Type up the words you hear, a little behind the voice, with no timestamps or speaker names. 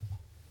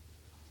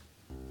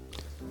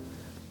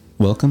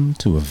Welcome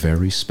to a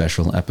very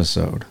special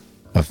episode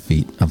of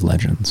Feet of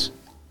Legends.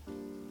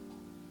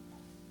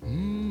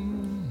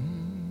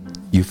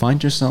 You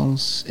find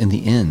yourselves in the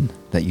inn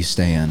that you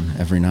stay in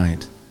every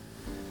night,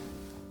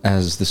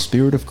 as the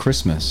spirit of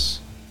Christmas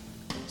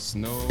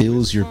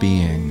fills your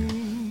being.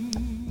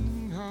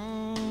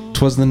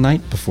 'Twas the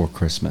night before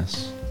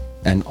Christmas,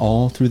 and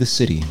all through the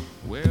city,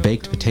 the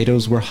baked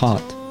potatoes were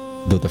hot,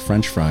 though the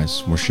French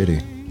fries were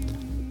shitty.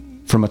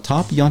 From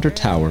atop yonder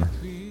tower,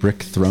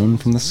 brick thrown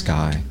from the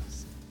sky,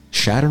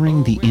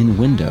 shattering the inn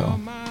window,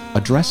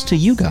 addressed to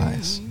you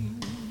guys.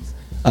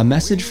 A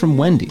message from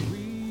Wendy,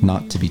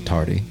 not to be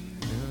tardy.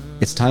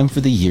 It's time for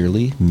the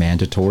yearly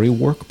mandatory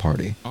work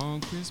party.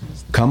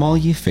 Come all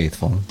ye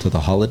faithful to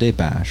the holiday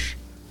bash,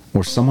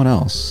 or someone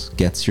else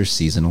gets your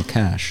seasonal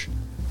cash.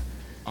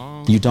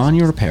 You don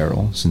your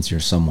apparel since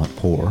you're somewhat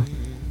poor.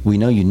 We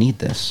know you need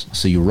this,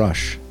 so you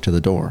rush to the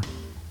door.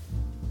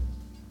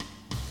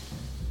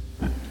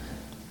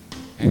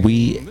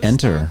 We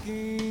enter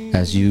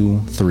as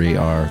you three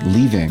are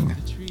leaving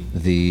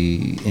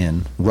the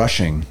inn,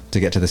 rushing to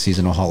get to the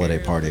seasonal holiday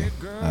party.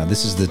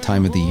 This is the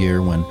time of the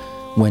year when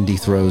Wendy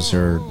throws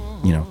her,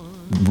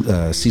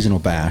 seasonal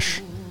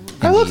bash.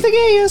 I look the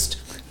gayest.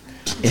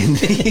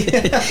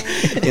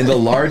 In the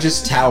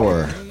largest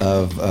tower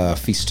of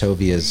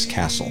Feastovia's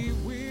castle.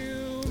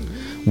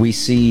 We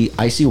see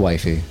Icy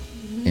Wifey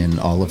in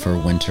all of her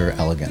winter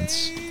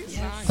elegance.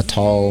 A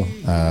tall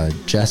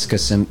Jessica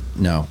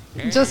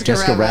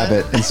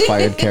Rabbit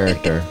inspired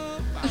character,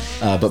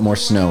 but more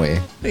snowy.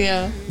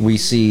 Yeah. We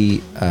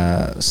see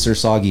Sir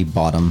Soggy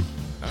Bottom,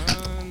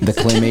 the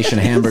claymation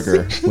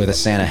hamburger with a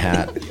Santa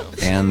hat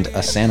and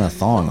a Santa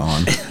thong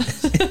on.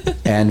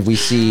 And we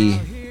see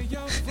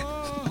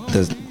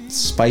the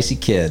Spicy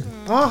Kid.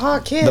 Baja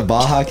Kid. The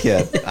Baja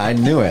Kid. I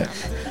knew it.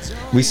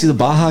 We see the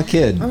Baja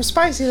Kid. I'm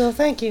spicy though,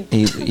 thank you.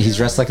 He's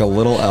dressed like a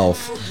little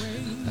elf.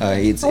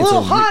 It's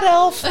a hot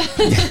elf.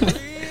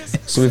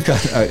 So we've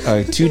got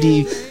a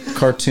 2D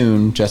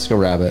cartoon Jessica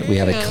Rabbit. We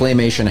have a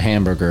claymation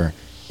hamburger.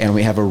 And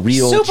we have a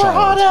real super child.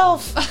 hot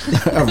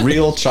elf. A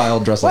real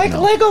child dressed like an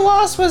elf.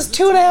 Legolas was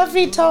 2.5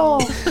 feet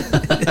tall.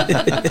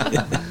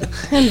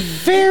 And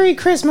very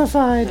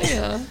Christmasified.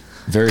 Yeah.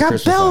 Very got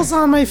Christmas-like. bells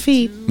on my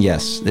feet.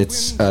 Yes, it's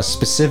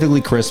specifically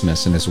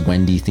Christmas in this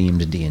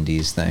Wendy-themed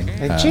D&D's thing.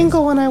 I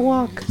jingle when I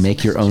walk.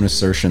 Make your own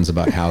assertions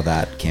about how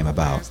that came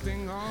about.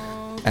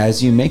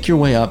 As you make your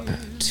way up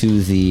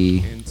to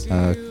the,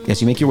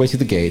 as you make your way through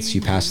the gates,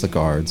 you pass the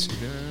guards.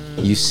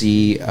 You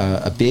see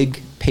a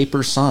big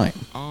paper sign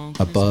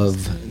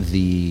above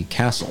the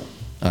castle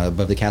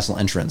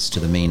entrance to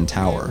the main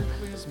tower.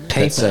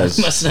 Paper says,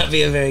 must not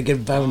be a very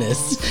good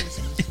bonus.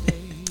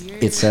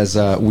 It says,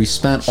 we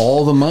spent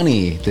all the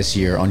money this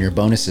year on your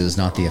bonuses,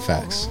 not the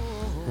effects.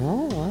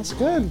 Oh, that's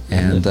good.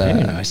 And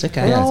very nice.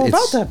 Okay. yeah, all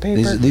it's- about that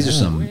paper. These are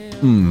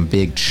some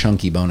big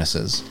chunky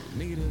bonuses.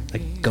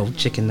 Like gold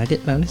chicken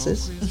nugget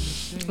bonuses.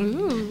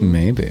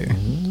 Maybe.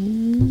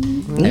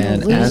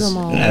 And lose them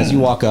all. as you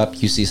walk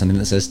up, you see something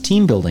that says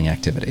team building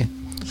activity.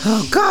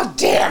 Oh, God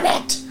damn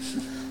it!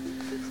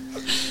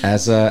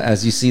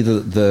 As you see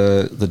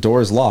the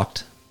door is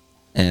locked,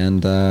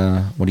 and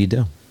what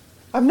do?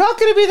 I'm not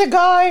going to be the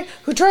guy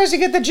who tries to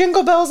get the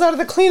jingle bells out of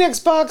the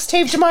Kleenex box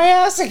taped to my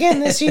ass again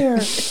this year.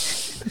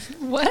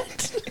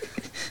 What?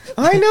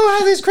 I know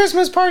how these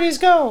Christmas parties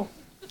go.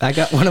 I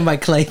got one of my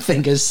clay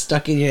fingers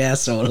stuck in your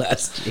asshole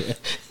last year.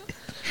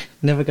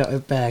 Never got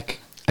it back.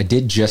 I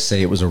did just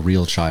say it was a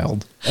real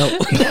child. Oh. Do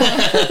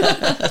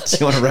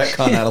you want to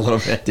retcon that a little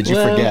bit? Did you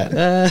forget?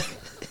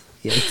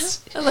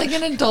 Yes. Like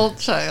an adult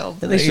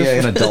child. At least Yeah,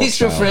 an we're, adult at least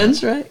we're child.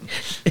 friends, right?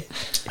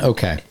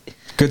 Okay.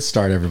 Good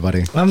start,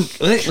 everybody.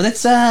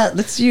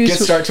 Let's use.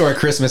 Good start to our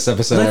Christmas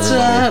episode,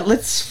 everybody.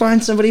 Let's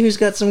find somebody who's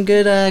got some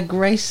good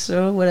grace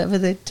or whatever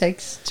it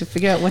takes to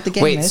figure out what the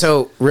game is. Wait,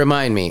 so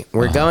remind me.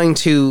 We're going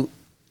to...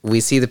 We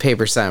see the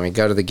paper sign. We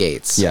go to the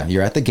gates. Yeah,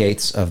 you're at the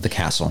gates of the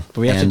castle, But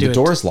we have and to do the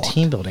door's a locked.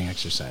 team building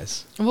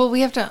exercise. Well,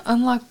 we have to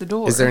unlock the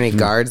door. Is there any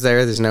guards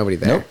there? There's nobody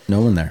there. Nope,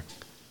 no one there.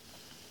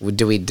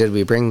 Did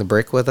we bring the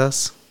brick with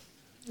us?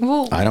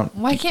 Well, I don't-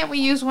 Why can't we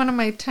use one of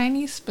my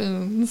tiny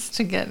spoons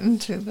to get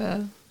into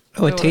the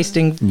Oh, a door?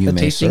 tasting You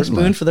may tasting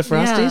certainly. spoon for the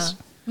Frosties. Yeah.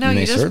 No, You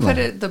may you just certainly.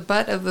 put the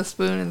butt of the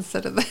spoon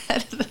instead of the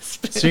head of the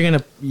spoon. So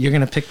you're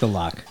gonna pick the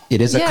lock. It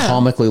is a Yeah.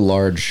 comically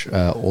large,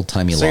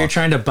 old-timey So lock. you're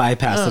trying to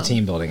bypass the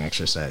team building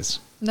exercise.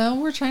 No,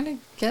 we're trying to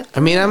get. I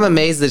mean, I'm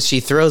amazed that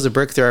she throws a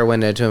brick through our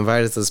window to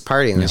invite us to this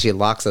party and then she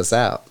locks us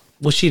out.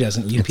 Well, she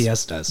doesn't.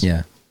 UPS does.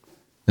 Yeah,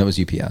 that was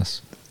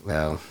UPS.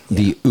 Well,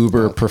 The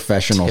Uber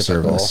professional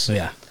typical. service. So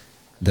yeah.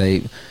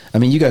 I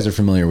mean, you guys are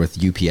familiar with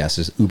UPS,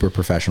 is Uber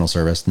professional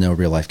service, no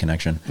real life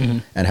connection,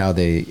 and how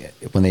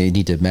when they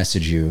need to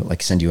message you,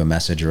 like send you a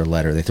message or a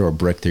letter, they throw a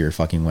brick through your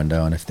fucking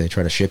window, and if they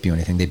try to ship you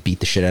anything, they beat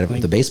the shit out of it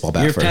with a baseball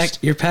bat first.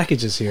 Your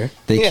package is here.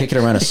 They kick it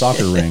around a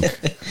soccer rink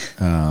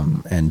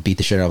and beat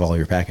the shit out of all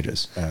your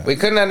packages. we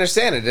couldn't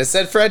understand it. It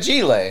said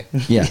fragile.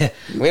 Yeah,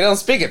 We don't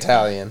speak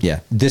Italian.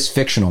 yeah. This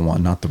fictional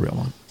one, not the real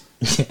one.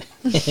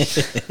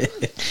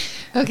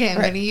 Okay,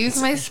 I'm going to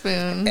use my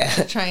spoon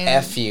to try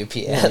and... FUPS.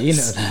 Yeah, you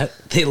know that.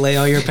 They lay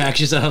all your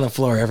packages out on the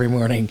floor every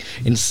morning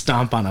and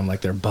stomp on them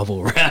like they're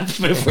bubble wrap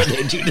before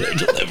they do their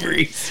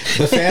deliveries.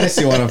 The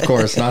fantasy one, of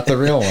course, not the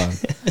real one.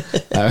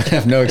 I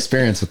have no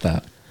experience with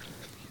that.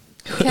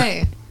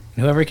 Okay.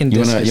 Whoever can You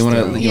disc wanna- this you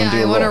wanna- through. you Yeah, do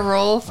a I want to roll?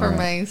 roll for All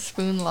right. my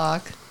spoon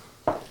lock.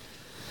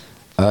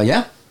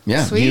 Yeah.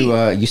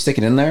 Sweet. You stick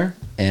it in there,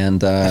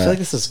 and I feel like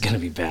this is gonna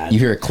be bad. you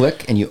hear a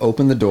click, and you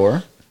open the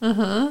door.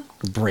 We're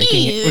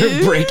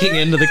breaking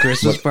into the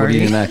Christmas What do you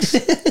party. do next?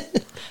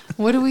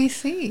 What do we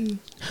see?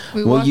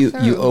 We Well, walk you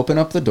through. open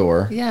up the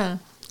door. Yeah.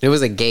 It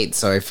was a gate,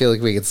 so I feel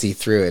like we could see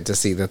through it to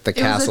see that the was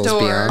a castle's door.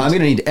 beyond. I'm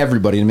gonna need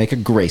everybody to make a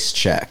grace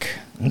check.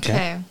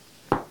 Okay.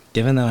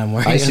 Given that I'm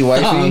wearing Icy a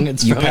wifey, thong,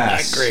 it's you probably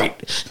pass. not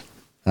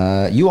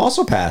great. You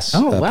also pass,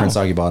 Oh, wow. Prince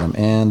Agibottom,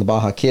 and the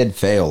Baja Kid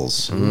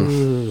fails.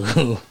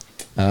 Ooh.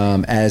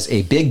 As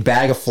a big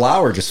bag of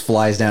flour just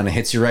flies down and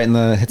hits you right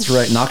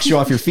knocks you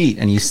off your feet,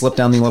 and you slip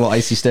down the little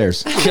icy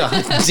stairs. God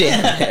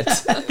damn it.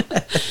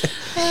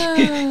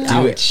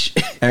 Ouch.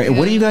 All right,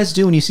 what do you guys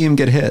do when you see him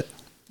get hit?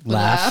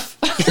 Laugh.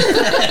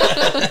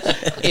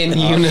 In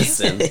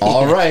unison.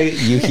 All right,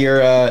 you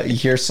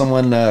hear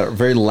someone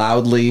very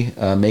loudly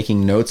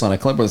making notes on a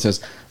clipboard that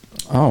says,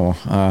 "Oh,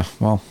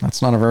 well,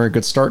 that's not a very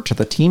good start to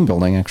the team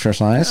building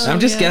exercise." I'm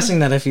just yeah. guessing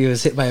that if he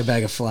was hit by a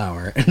bag of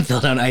flour and fell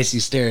down icy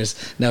stairs,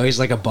 now he's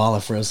like a ball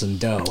of frozen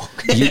dough.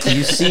 You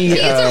see, He's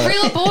a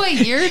real boy.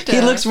 You're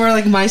He looks more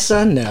like my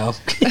son now.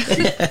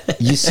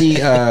 you see,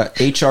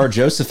 H.R.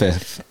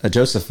 Josephith.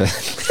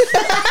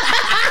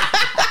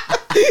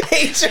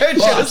 H.R.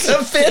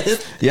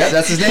 Joseph. Yeah,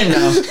 that's his name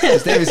now.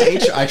 His name is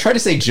H. I tried to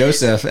say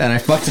Joseph, and I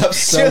fucked up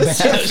so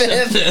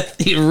bad.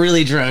 He's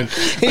really drunk.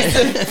 He's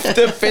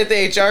the fifth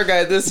HR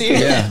guy this year.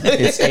 Yeah,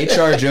 it's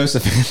H.R.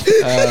 Joseph.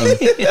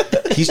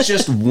 He's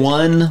just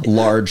one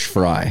large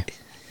fry,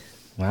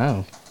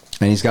 Wow.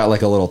 and he's got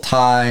like a little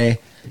tie,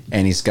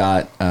 and he's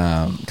got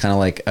kind of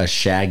like a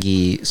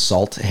shaggy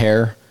salt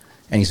hair,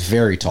 and he's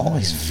very tall.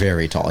 He's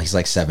very tall. He's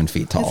like 7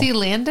 feet tall. Is he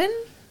Landon?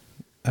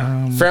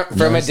 From No,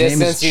 a his name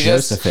distance, is you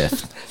just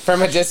Josephith.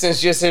 from a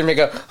distance, you just hear me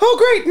go. Oh,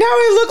 great! Now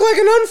I look like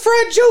an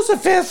unfried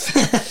Josephith.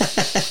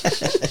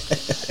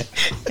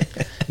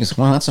 He goes,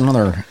 well, that's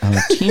another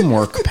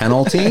teamwork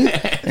penalty.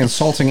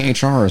 Insulting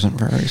HR isn't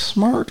very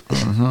smart.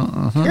 You're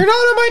not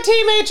on my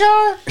team,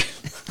 HR.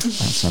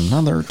 That's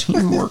another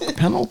teamwork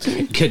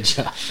penalty. Good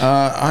job.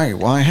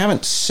 I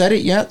haven't said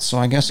it yet, so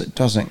I guess it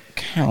doesn't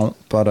count.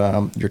 But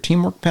your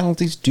teamwork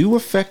penalties do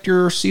affect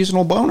your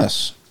seasonal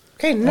bonus.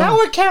 Okay, now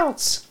it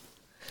counts.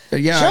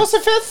 Yeah.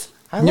 Josephith,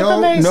 I look No,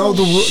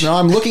 amazing. no,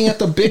 I'm looking at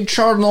the big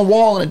chart on the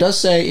wall, and it does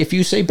say if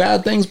you say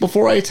bad things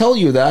before I tell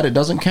you that, it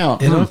doesn't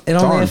count. It only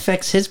Darn.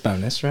 affects his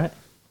bonus, right?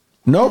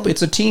 Nope,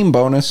 it's a team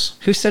bonus.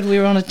 Who said we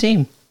were on a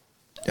team?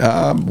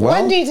 Well,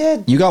 Wendy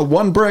did. You got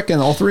one brick,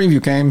 and all three of you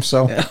came.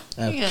 So,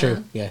 Yeah.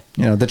 True. Yeah.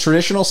 you know, the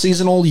traditional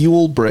seasonal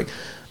Yule brick.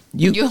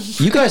 You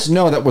guys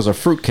know that was a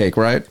fruitcake,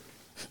 right?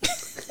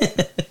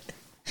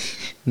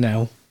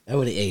 No, I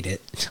would have ate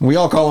it. We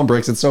all call them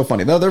bricks. It's so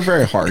funny. No, they're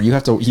very hard. You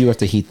have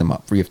to heat them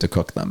up, or you have to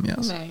cook them.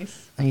 Yes,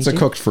 Nice. it's a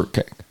cooked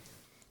fruitcake.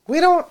 We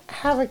don't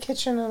have a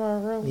kitchen in our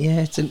room.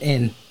 Yeah, it's an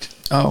inn.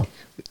 Oh,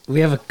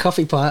 We have a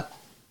coffee pot.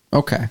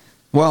 okay.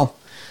 Well,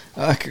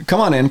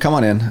 come on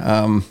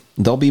in.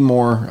 There'll be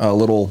more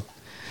little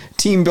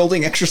team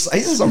building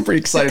exercises. I'm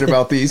pretty excited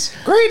about these.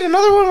 Great,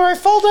 another one where I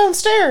fall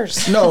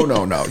downstairs. No.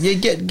 You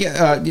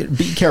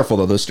be careful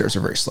though. Those stairs are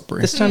very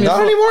slippery. This time, Not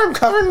you'll, anymore, I'm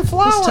covered in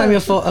flour. this time you'll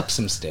fall up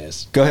some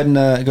stairs. Go ahead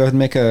and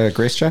make a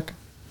grace check.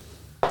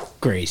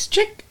 Grace,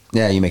 chick.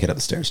 Yeah, you make it up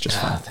the stairs just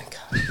fine. Thank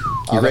God.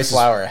 All the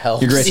flour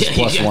helps. Your grace is Yeah, you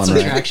plus got 1, some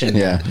right? traction.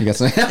 Yeah, you got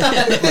some.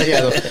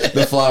 Yeah,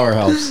 the flour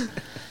helps.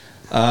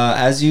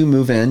 As you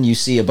move in, you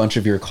see a bunch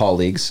of your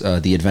colleagues.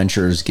 The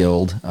Adventurers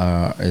Guild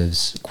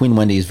is Queen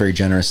Wendy is very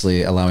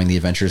generously allowing the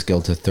Adventurers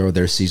Guild to throw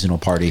their seasonal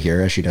party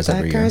here, as she does That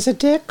every year. guy's a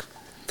dick.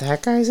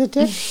 That guy's a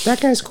dick. That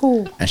guy's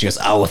cool. And she goes,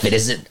 "Oh, if it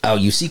isn't,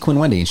 you see Queen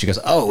Wendy," and she goes,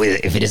 "Oh,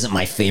 if it isn't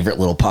my favorite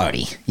little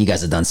party, you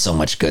guys have done so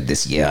much good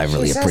this year. I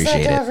really She says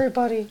appreciate that to it."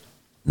 everybody.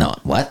 No,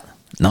 what?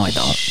 No, I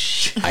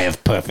don't. I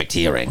have perfect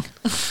hearing.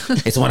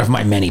 It's one of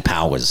my many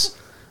powers.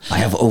 I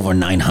have over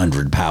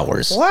 900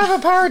 powers. Well, I have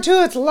a power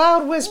too. It's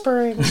loud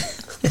whispering.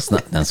 It's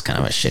not. That's kind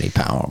of a shitty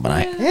power,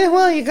 but Yeah,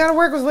 well, you gotta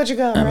work with what you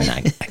got, I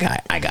right? mean,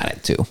 I got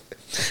it too.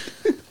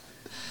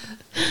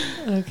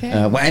 Okay.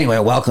 Well, anyway,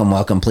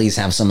 welcome. Please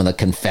have some of the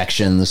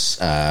confections.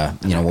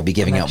 We'll be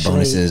giving out Actually,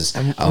 bonuses.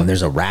 And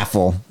there's a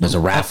raffle. There's a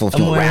raffle if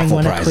you I'm want wearing raffle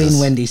one prizes. of Queen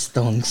Wendy's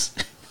thongs.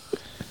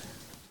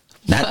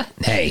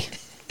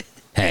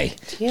 Hey,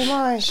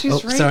 TMI. She's oh,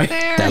 right sorry.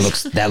 there.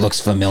 that looks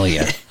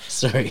familiar.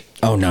 Sorry.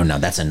 Oh no,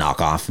 that's a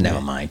knockoff.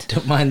 Never mind.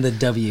 Don't mind the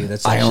W.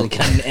 That's I actually don't-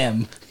 got an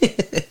M.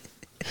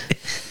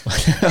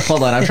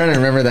 Hold on, I'm trying to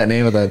remember that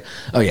name of the.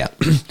 Oh yeah,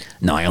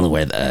 no, I only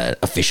wear the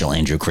official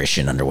Andrew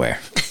Christian underwear.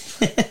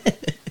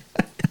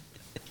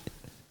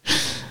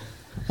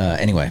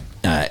 Anyway,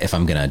 if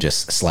I'm gonna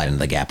just slide into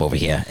the gap over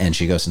here, and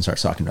she goes and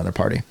starts talking to another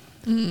party.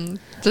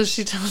 Does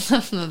she tell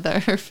them that they're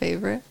her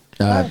favorite?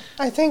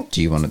 I think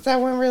Do you want to? that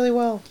went really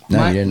well.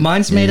 No, you didn't.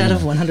 Mine's you made out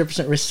didn't. of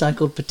 100%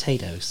 recycled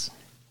potatoes.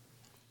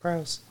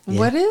 Gross. Yeah.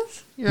 What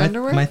is your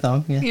underwear? My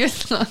thong, yeah. Your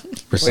thong. Were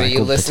you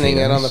Recycled listening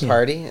in on the potatoes.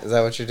 party? Is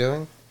that what you're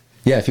doing?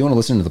 Yeah, if you want to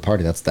listen to the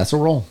party, that's a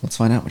roll. Let's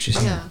find out what she's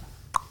saying. Yeah.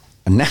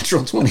 A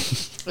natural 20.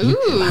 Ooh.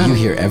 You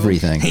hear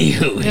everything.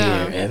 You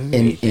Yeah. hear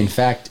everything. In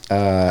fact,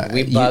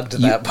 We bugged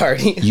that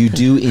party. you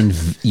do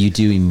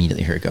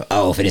immediately hear it go.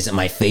 Oh, if it isn't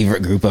my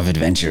favorite group of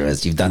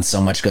adventurers, you've done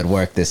so much good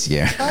work this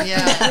year.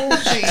 Yeah.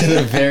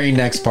 The very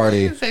next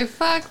party. Say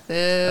fuck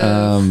this.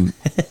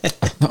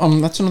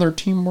 That's another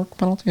teamwork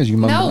penalty. As you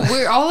mumble. no,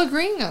 we're all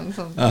agreeing on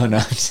something. Oh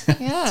no.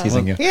 Yeah.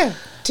 Teasing you. Yeah,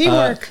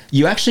 teamwork.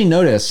 You actually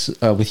notice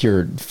with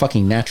your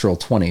fucking natural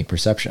 20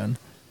 perception,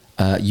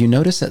 you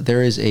notice that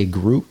there is a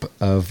group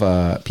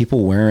of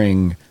people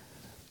wearing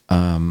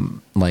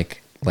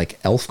like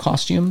elf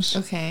costumes,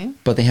 Okay.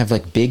 but they have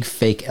like big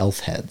fake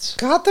elf heads.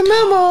 Got the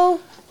memo.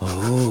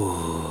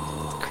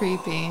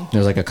 Creepy.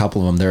 There's like a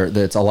couple of them.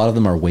 It's a lot of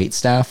them are wait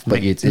staff,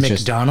 but it's just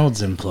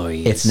McDonald's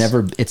employees. it's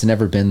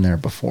never been there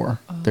before.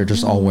 They're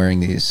just all wearing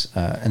these,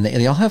 and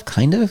they all have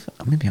kind of.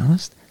 I'm gonna be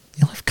honest.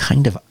 They all have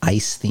kind of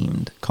ice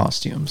themed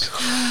costumes,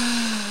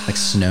 like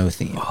snow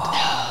themed.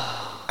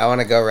 I want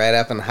to go right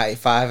up and high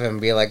five and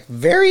be like,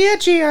 Very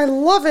edgy. I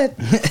love it.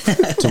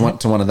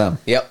 to one of them.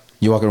 "Yep,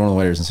 You walk to one of the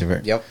waiters and say,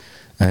 "Very." yep."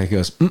 He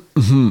goes,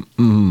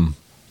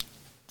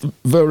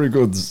 very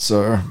good,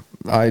 sir.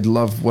 I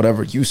love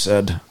whatever you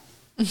said.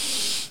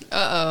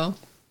 Uh-oh.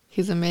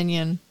 He's a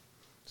minion.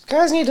 These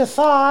guys need to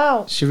thaw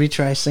out. Should we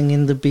try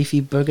singing the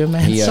Beefy Burger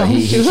Man He song?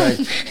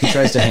 he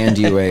tries to hand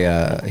you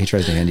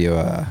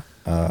a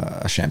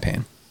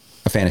champagne,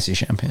 a fantasy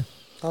champagne.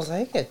 I'll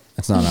take it.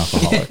 It's not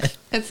alcoholic.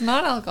 It's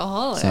not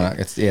alcoholic.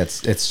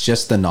 It's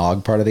just the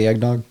nog part of the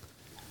eggnog.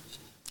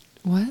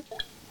 What?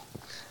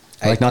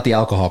 Like not the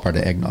alcohol part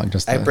of the eggnog.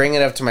 Just I the, bring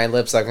it up to my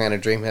lips like I'm gonna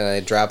drink it, and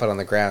I drop it on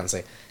the ground and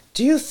say,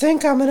 Do you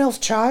think I'm an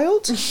elf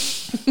child?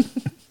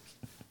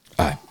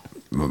 I'm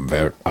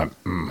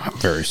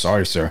very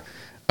sorry, sir.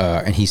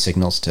 And he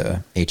signals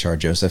to HR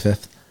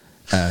Josephith,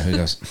 who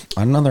goes,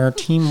 another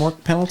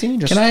teamwork penalty.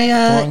 Just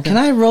Can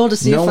I roll to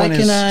see no if I one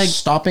can is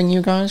stopping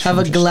you guys. have from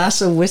a just-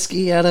 glass of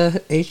whiskey out of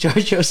HR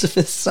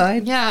Joseph's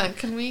side? Yeah,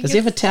 can we Does he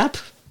have a tap?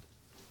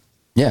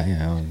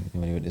 Yeah.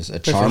 Is a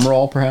charm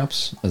roll,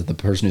 perhaps? As the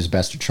person who's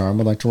best at charm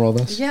would like to roll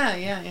this. Yeah.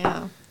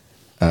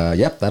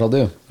 Yep, that'll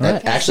do.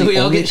 That So we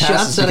all only get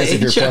passes shots out of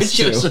because your HR plus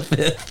 2.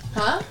 Joseph.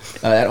 Huh?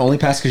 That only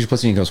passes because you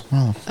plus 2. And he goes,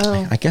 well,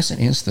 Oh. I guess it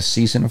is the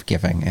season of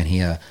giving. And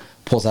he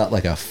pulls out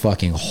like a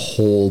fucking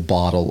whole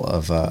bottle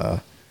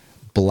of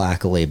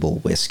Black Label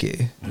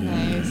whiskey.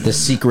 Nice. The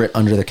secret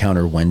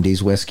under-the-counter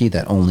Wendy's whiskey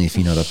that only if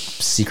you know the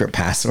secret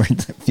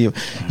password. You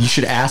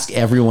should ask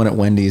everyone at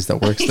Wendy's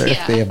that works there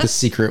Yeah. if they have the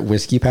secret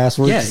whiskey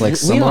password. Yeah, It's like we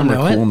some all of them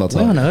know are it. cool and they'll We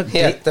tell all you. know it.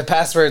 "Yeah, the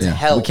password's Yeah,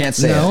 help." we can't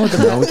say No, it.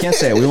 No, we can't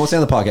say it. We won't say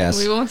it on the podcast.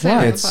 We won't say it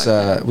on the It's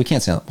podcast. we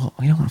can't say it. Well,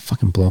 we don't want to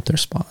fucking blow up their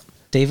spot.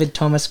 David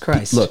Thomas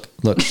Christ. Look,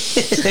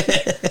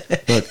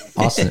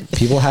 Austin.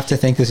 People have to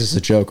think this is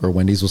a joke, or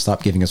Wendy's will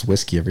stop giving us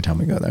whiskey every time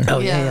we go there. Oh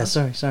Yeah. yeah.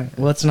 Sorry.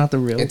 Well, it's not the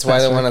real. It's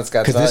why the one that's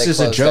got Because this Valley is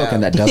a closed joke, down.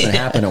 and that doesn't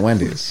happen at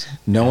Wendy's.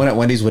 No one at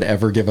Wendy's would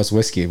ever give us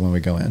whiskey when we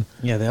go in.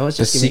 Yeah, they always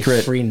the just give me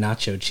secret- free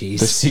nacho cheese.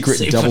 The secret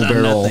Save it double on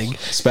barrel nothing.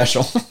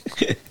 special.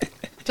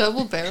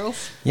 Double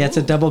barrels. Yeah, it's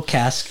a double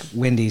cask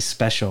Wendy's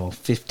special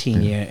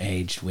 15-year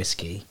aged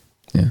whiskey.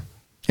 Yeah,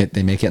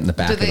 they make it in the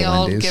back Do of they the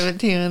all Wendy's. give it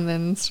to you and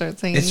then start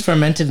singing? It's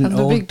fermented in I'm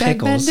the old big bad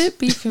pickles. bandit,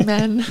 beefy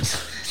man.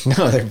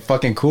 No, they're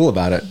fucking cool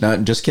about it. No,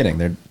 just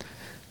kidding.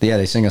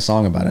 They sing a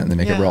song about it and they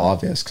make it Yeah. real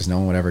obvious because no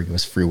one would ever give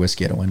us free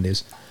whiskey at a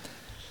Wendy's.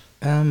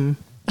 Well,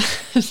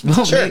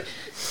 Sure.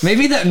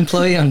 maybe that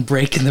employee on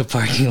break in the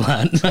parking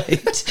lot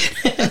might.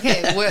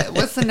 Okay,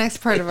 what's the next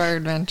part of our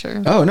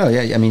adventure? Oh no,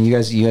 yeah. I mean, you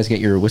guys get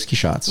your whiskey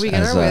shots. We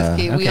get as, our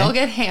whiskey. We okay. all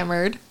get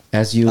hammered.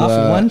 As you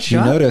Off one you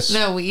shot? notice.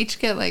 No, we each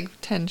get like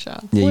 10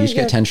 shots. Yeah, you We each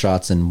get get- 10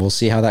 shots, and we'll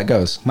see how that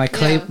goes. My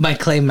clay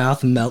Yeah.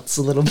 mouth melts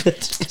a little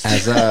bit.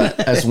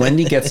 As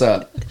Wendy gets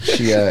up,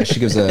 she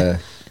gives a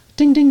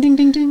ding ding ding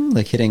ding ding,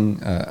 like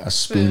hitting a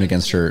spoon Spoon.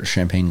 against her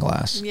champagne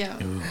glass. Yeah.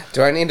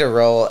 Do I need to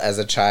roll as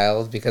a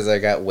child because I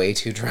got way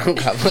too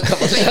drunk off a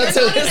couple You're shots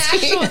of not an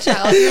whiskey? actual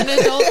child. You're an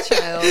adult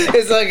child.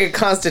 It's like a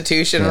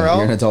constitution Yeah, roll.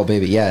 you're an adult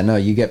baby. Yeah, no,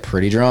 you get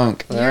pretty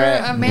drunk. You're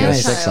right. a You man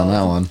got child. 6 on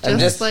that one. Just, I'm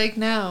just- like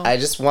now. I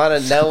just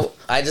want to know.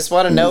 I just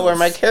want to know where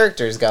my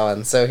character's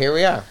going. So here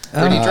we are,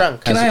 pretty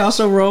drunk. Can I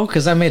also roll?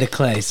 Because I made a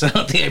clay, so I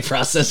don't think I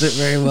process it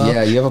very well.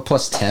 Yeah, you have a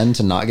plus 10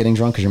 to not getting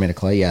drunk because you're made of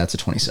clay. Yeah, it's a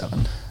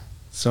 27.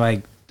 So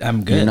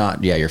I'm good. You're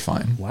not. Yeah, you're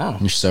fine. Wow.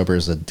 You're sober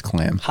as a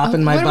clam. Hop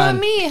in my what bun. about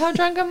me? How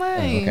drunk am I?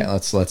 Okay,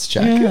 let's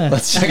check. Yeah.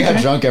 Let's check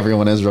how drunk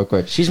everyone is real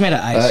quick. She's made of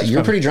ice. She's You're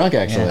probably- pretty drunk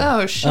actually.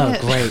 Oh, shit. Oh,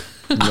 great.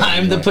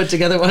 I'm the put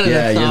together one.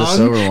 Yeah, in the you're the thong.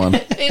 sober one.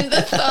 In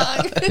the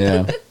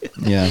thong.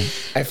 Yeah.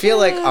 I feel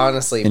like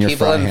honestly, In your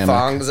people fry in hammock.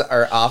 thongs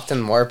are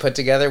often more put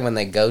together when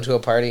they go to a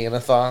party in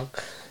a thong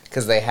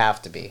because they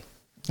have to be.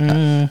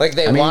 Like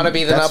they I mean, want to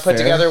be the that's not put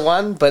fair. together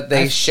one, but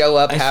they show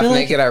up I half feel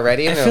naked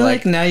already, and I they're feel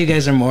like, like now you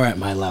guys are more at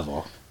my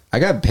level. I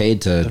got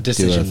paid to do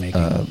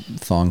decision-making. a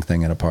thong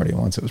thing at a party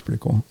once. It was pretty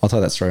cool. I'll tell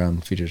that story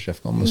on Future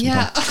Jeff Goldblum.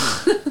 Yeah.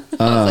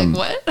 I was like,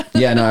 what?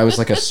 Yeah, no, I was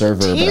like a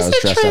server, but I was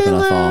Teaser dressed up in a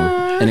trailer.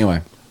 thong.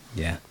 Anyway,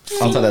 Yeah.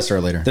 I'll tell that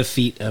story later. The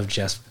feet of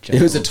Jeff.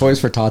 It was at Toys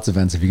for Tots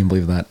events, if you can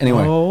believe that.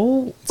 Anyway,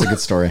 Oh. it's a good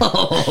story.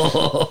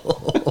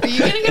 Are you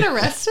gonna get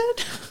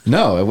arrested?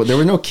 No, there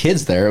were no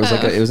kids there. It was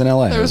it was in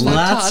LA. There It was was- no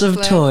Lots tots of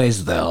there.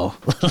 toys, though.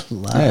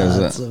 Yeah, it was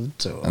Lots a- of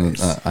toys.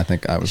 and, I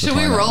think I was. the Should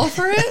we toy man. roll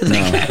for it?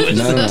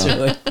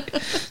 No.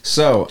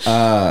 So,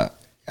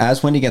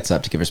 as Wendy gets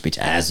up to give her speech,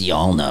 as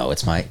y'all know,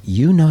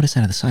 you notice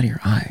out of the side of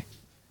your eye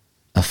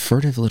a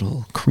furtive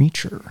little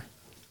creature,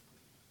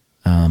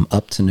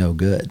 up to no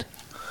good.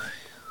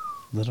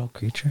 Little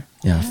creature.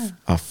 Yeah,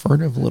 a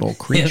furtive little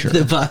creature,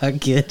 The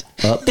bucket.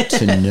 up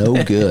to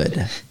no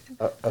good.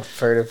 A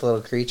furtive little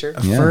creature.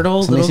 Yeah.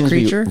 fertile Something little seems to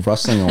be creature?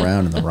 rustling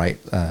around in the right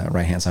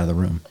hand side of the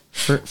room.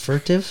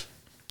 Furtive?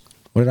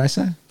 What did I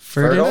say?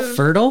 Furtive?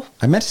 Fertile?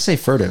 I meant to say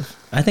furtive.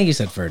 I think you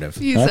said furtive.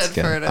 You That's said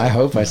good. fertile. I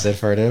hope I said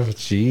furtive.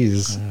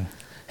 Jeez.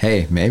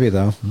 Hey, maybe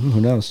though. Who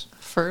knows?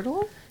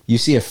 Fertile? You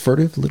see a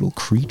furtive little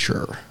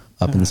creature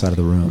up in the side of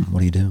the room. What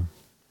do you do?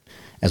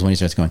 As Wendy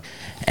starts going,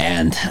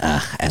 and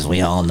as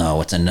we all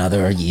know, it's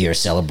another year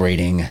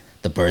celebrating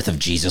the birth of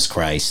Jesus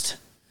Christ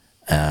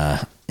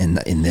in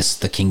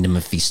the kingdom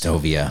of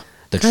Festovia,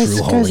 the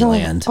true Holy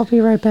Land. I'll be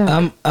right back.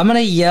 I'm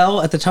gonna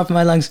yell at the top of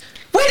my lungs,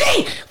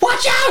 Wendy,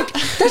 watch out!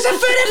 There's a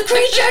furtive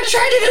creature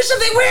trying to do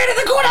something weird in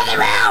the corner of the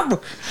room!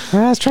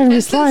 I was trying to be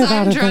And sly since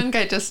about I'm it. drunk,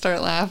 I just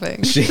start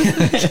laughing.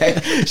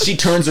 She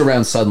turns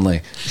around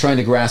suddenly, trying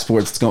to grasp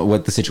what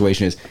the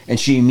situation is, and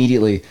she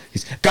immediately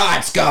goes,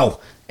 "Gods, go!"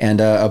 And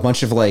a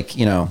bunch of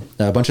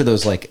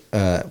those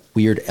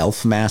weird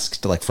elf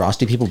masked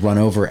frosty people run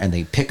over and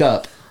they pick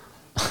up.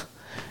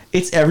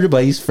 It's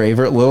everybody's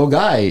favorite little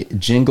guy,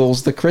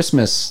 Jingles the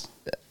Christmas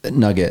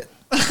nugget.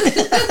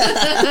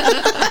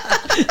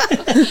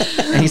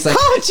 And he's like,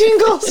 Oh,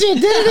 Jingles, you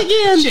did it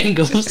again.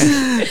 Jingles.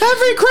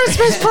 Every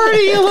Christmas party,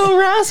 you little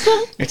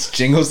rascal. it's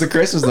Jingles the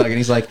Christmas nugget. And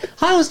he's like,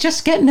 I was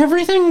just getting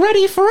everything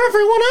ready for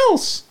everyone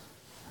else.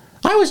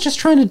 I was just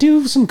trying to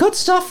do some good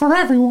stuff for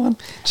everyone.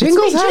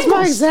 Jingles It's me, has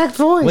my exact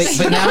voice. Wait,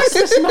 but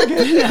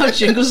now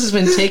Jingles has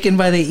been taken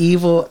by the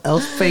evil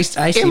elf-faced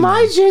icy Am man.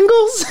 I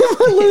Jingles? Am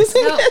I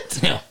losing No.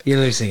 it? No, you're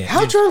losing it.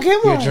 How drunk am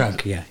I? You're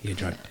drunk. Yeah, you're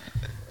drunk.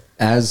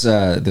 As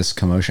this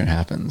commotion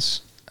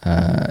happens,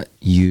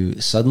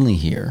 you suddenly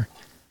hear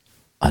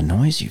a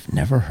noise you've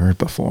never heard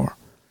before.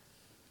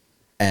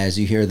 As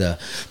you hear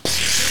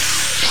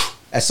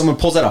as someone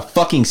pulls out a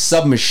fucking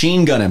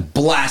submachine gun and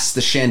blasts the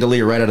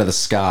chandelier right out of the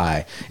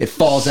sky. It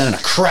falls down in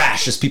a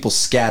crash as people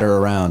scatter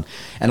around.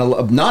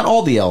 And not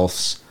all the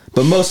elves,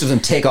 but most of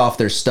them take off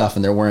their stuff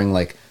and they're wearing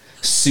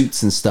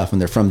suits and stuff and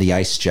they're from the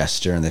Ice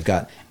Jester and they've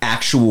got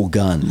actual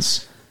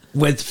guns.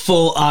 With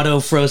full auto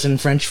frozen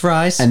French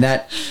fries. And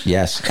that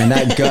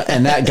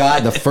guy,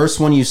 the first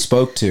one you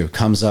spoke to,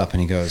 comes up and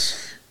he goes,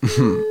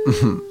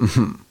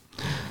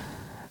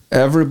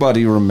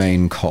 "Everybody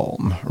remain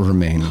calm.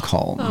 Remain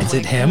calm. is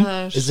it my him?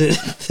 gosh. Is it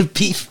the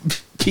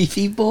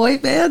beefy boy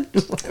man?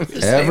 Whatever his name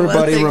was.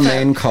 Everybody Big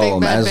remain fat- calm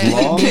big bad as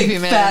bandit. long." Big-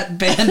 Big man. fat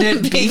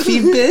bandit beefy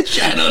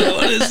bitch. I don't know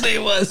what his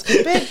name was.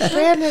 Big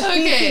Brandon,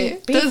 Okay.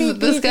 Does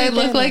this guy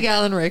look like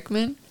Alan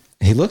Rickman?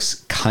 He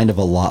looks kind of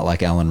a lot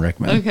like Alan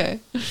Rickman. Okay.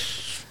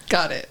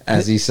 Got it.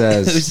 As he Who's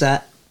says,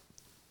 that?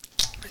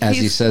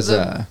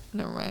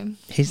 Never mind.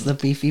 He's the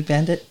beefy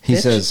bandit. he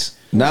bitch? says,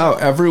 "Now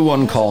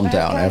everyone calm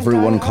down.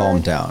 Everyone calm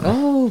down.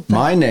 Oh,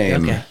 My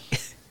name okay.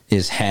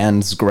 is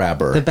Hands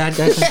Grabber." The bad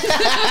guy.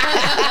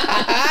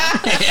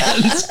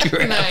 Hands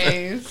grab.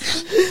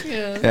 Nice.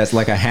 Yeah. Yeah, it's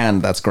like a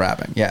hand that's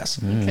grabbing. Yes.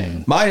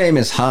 Okay. My name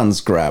is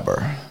Hans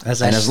Grabber.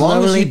 As I and as long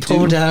as slowly you pull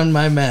do, down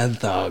my man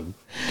thong.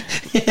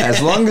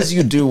 as long as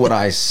you do what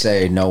I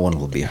say, no one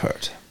will be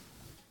hurt.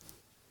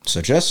 So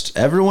just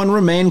everyone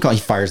remain calm. He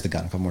fires the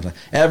gun a couple more times.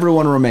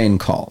 Everyone remain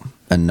calm,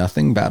 and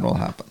nothing bad will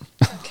happen.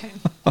 Okay.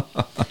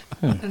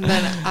 And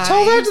then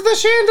Tell that to the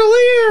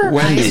chandelier.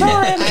 Wendy.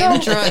 I'm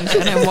drunk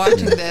and I'm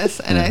watching this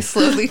and I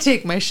slowly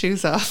take my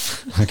shoes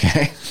off.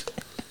 Okay.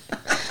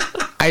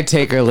 I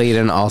take her lead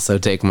and also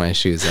take my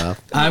shoes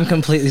off. I'm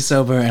completely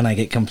sober and I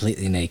get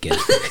completely naked.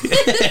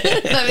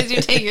 That means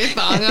you take your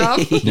thong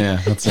off. Yeah,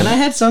 that's And it. I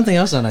had something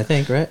else on, I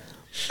think, right?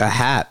 A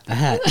hat. A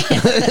hat.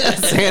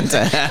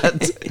 Santa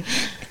hat.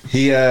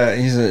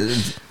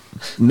 He's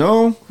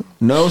no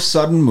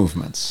sudden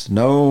movements.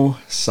 No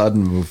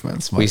sudden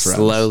movements, my We friends.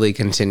 slowly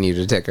continue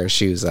to take our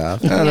shoes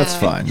off. That's Yeah.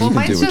 fine. Well, You can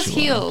mine's do what just you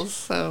want. heels,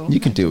 so You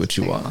can do what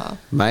you take 'em want. off.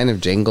 Mine have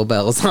jingle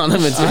bells on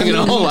them. It's making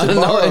a whole lot of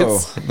borrow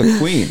noise. the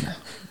queen.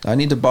 I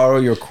need to borrow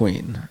your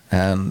queen,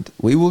 and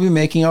we will be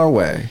making our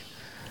way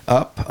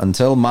up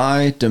until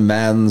my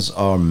demands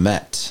are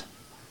met.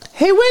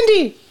 Hey,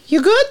 Wendy,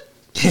 you good?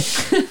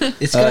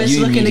 This guy's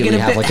You looking to get immediately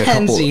a have bit like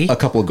handsy. a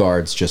couple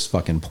guards just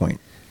fucking point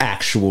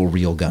actual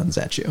real guns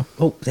at you.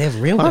 Oh, they have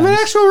real I'm guns. an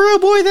actual real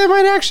boy that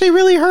might actually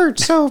really hurt,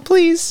 so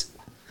please.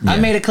 I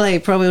made a clay.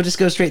 Probably will just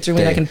go straight through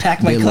me and I can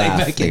pack my they clay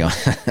laugh. back They in.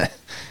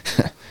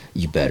 go,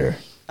 "You better,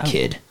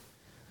 kid."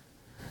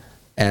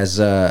 as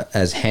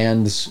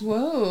hands.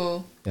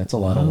 Whoa. That's a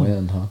lot of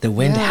wind, huh? The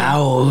wind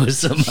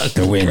howls among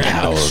The wind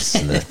howls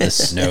and the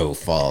snow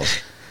falls.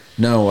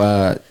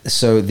 No,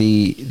 so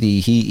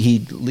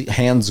he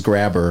hands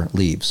grabber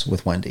leaves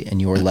with Wendy,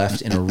 and you are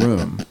left in a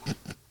room.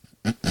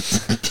 You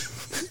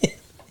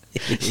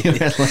are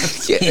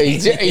left-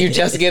 Are you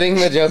just getting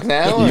the joke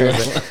now? Or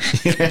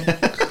is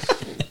it-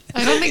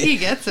 I don't think he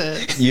gets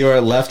it. You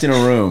are left in a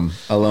room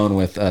alone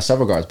with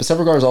several guards, but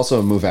several guards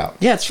also move out.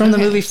 Yeah, it's from the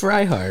movie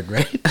Fry Hard,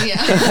 right?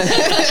 Yeah.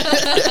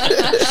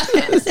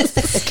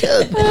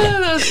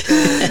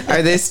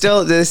 Are they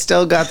still? Do they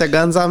still got their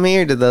guns on me,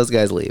 or did those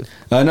guys leave?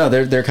 No,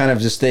 they're kind of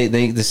just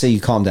they say you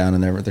calm down,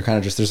 and they're kind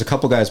of just there's a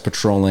couple guys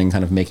patrolling,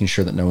 kind of making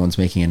sure that no one's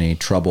making any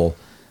trouble.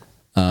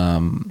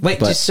 Wait, But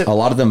just so, a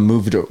lot of them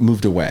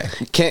moved away.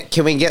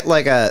 Can we get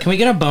like a? can we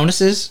get our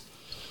bonuses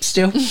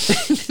still?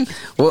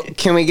 Well,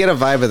 can we get a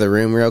vibe of the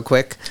room real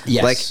quick?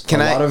 Yes, Like,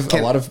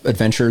 a lot of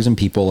adventurers and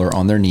people are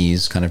on their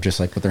knees, kind of just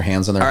like with their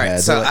hands on their All right,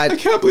 heads. so They're like, I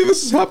can't believe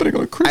this is happening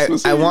on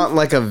Christmas. I Eve." want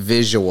like a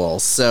visual.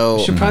 So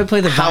Should probably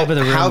play the vibe of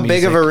the room. How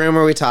big of a room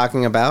are we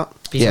talking about?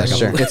 Yeah,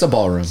 sure. It's a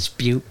ballroom.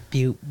 Pew,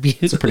 pew, pew.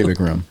 It's a pretty big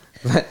room.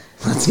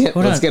 Let's get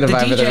Hold let's on. get a The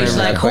vibe of the room DJ's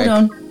real like, quick.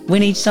 hold on. We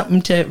need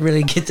something to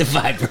really get the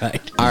vibe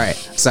right. All right.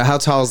 So how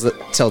tall is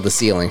till the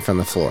ceiling from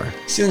the floor?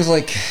 Ceiling's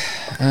like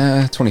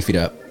 20 feet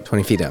up.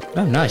 20 feet up.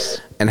 Oh,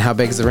 nice. And how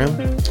big is the room?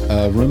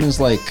 Room is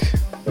like,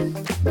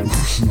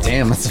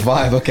 damn, that's a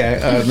vibe. Okay,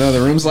 no, the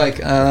room's like,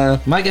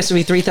 My guess would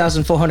be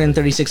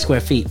 3,436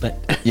 square feet, but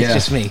Yeah.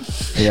 it's just me.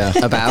 yeah,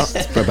 About?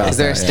 about Is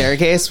there a that, yeah.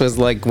 staircase? Was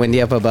like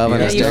Wendy up above on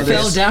Yeah, a You staircase?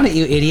 fell down at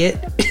you, idiot.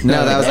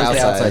 No, that was the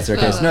outside.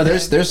 staircase. Oh, No, okay.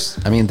 there's.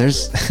 I mean,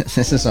 there's.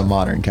 This is a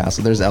modern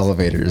castle. There's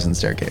elevators and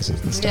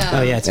staircases and stuff. Yeah.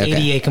 Oh, yeah, it's Okay.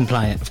 ADA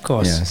compliant, of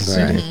course. Yeah, it's,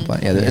 Right.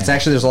 but yeah, it's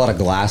actually there's a lot of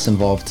glass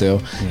involved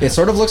too. It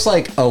sort of looks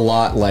like a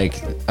lot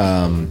like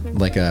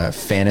a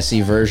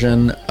fantasy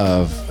version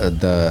of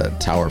the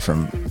tower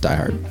from Die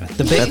Hard.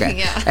 The big, Okay.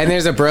 Yeah. And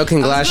there's a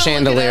broken glass gonna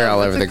look it chandelier up. all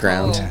What's over it the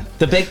ground. called?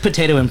 the baked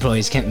potato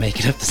employees can't make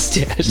it up the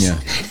stairs.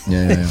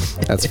 Yeah.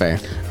 That's fair.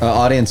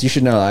 Audience, you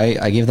should know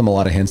I gave them a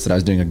lot of hints that I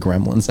was doing a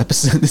Gremlins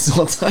episode this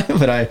whole time,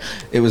 but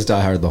it was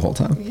Die Hard the whole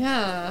time.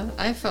 Yeah,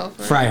 I fell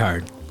for Fry it.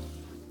 Hard.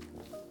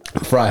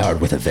 Fry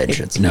Hard with a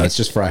vengeance. No, it's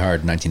just Fry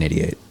Hard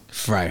 1988.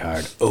 Fry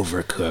Hard.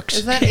 Overcooked.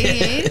 Is that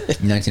 88?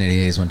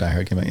 1988 is when Die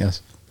Hard came out.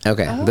 Yes.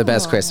 Okay, the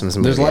best Christmas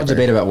movie. There's a lot of ever.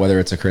 debate about whether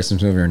it's a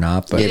Christmas movie or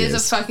not, but It is a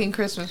fucking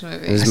Christmas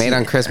movie. It was made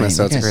on Christmas,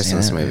 so I it's a guess,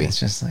 Christmas yeah, movie. It's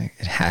just like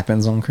it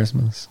happens on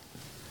Christmas,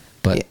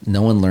 but Yeah.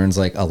 no one learns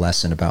like a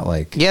lesson about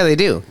like. Yeah, they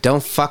do.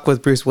 Don't fuck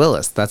with Bruce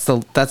Willis. That's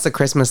the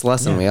Christmas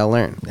lesson we all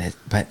learn.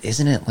 But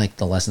isn't it like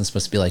the lesson's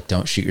supposed to be like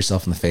don't shoot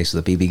yourself in the face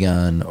with a BB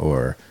gun,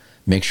 or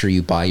make sure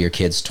you buy your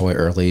kid's toy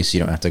early so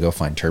you don't have to go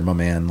find Turbo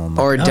Man. On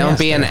the, Or don't yeah.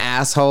 be an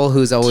asshole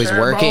who's always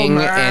Turbo working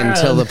Man.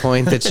 until the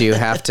point that you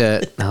have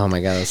to. Oh my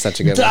god, that's such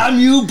a good one. Damn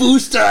you,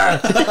 Booster!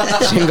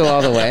 Jingle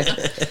all the way.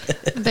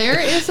 There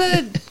is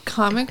a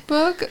comic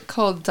book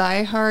called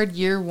Die Hard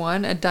Year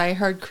One, A Die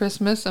Hard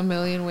Christmas, A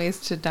Million Ways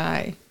to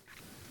Die.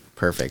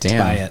 Perfect. Damn.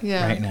 Buy it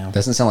Yeah. right now.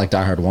 doesn't sound like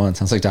Die Hard 1.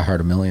 Sounds like Die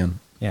Hard a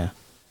million. Yeah.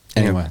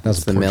 Anyway, that was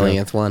That's a the poor joke.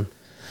 millionth one.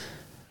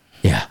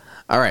 Yeah,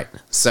 All right,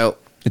 so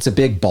it's a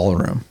big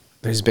ballroom.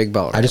 there's Big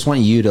Baller. I just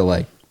want you to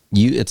like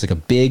you. It's like a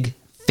big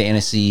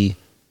fantasy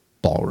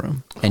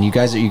ballroom, and you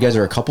guys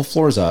are a couple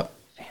floors up.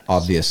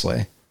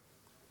 Obviously,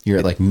 you're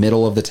at like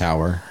middle of the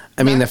tower.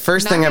 I mean, the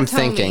first thing I'm Nakatomi.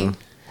 thinking.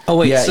 Oh,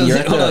 wait, Yeah, so you're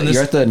th- at hold the- on, this,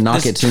 you're at the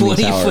this Nakatomi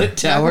Tower. 20-foot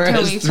tower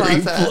has Nakatomi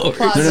 3 Plaza. floors.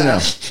 Plaza.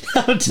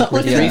 No. How tall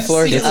are Three these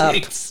floors up.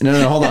 ceilings?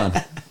 No.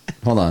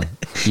 Hold on.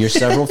 You're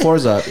several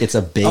floors up. It's a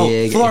Oh,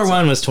 big. floor it's-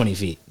 1 was 20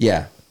 feet.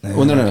 Yeah.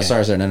 Well, no. okay.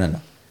 Sorry.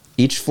 No.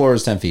 Each floor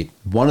is 10 feet.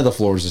 One of the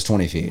floors is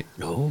 20 feet.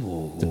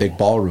 Oh. The big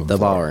ballroom. The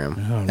floor. ballroom.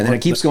 And then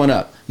it keeps going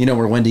up. You know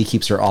where Wendy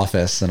keeps her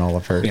office and all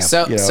of her.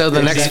 So, you know, so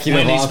the next. executive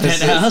Wendy's offices.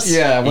 penthouse?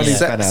 Yeah, Wendy's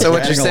So, penthouse. so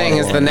what We're you're adding a saying lot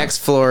is of the water. next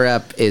floor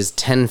up is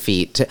 10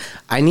 feet.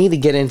 I need to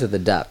get into the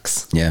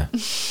ducks. Yeah.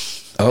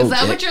 Oh, Is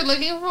that what you're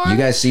looking for? You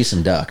guys see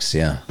some ducks?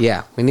 Yeah.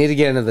 Yeah, we need to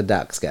get into the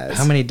ducks, guys.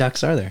 How many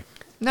ducks are there?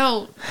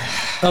 No.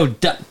 Oh,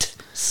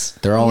 ducks.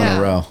 They're all in Yeah.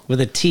 a row.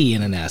 With a T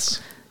and an S.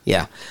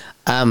 Yeah.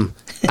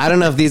 I don't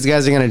know if these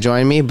guys are going to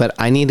join me, but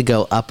I need to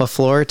go up a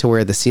floor to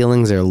where the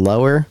ceilings are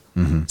lower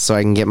so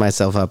I can get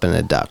myself up in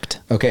a duct.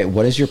 Okay,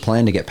 what is your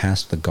plan to get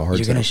past the guards?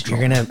 You're gonna, that you're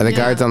patrol? gonna. Are the Yeah.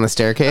 guards on the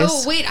staircase?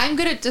 Oh, wait, I'm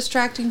good at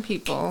distracting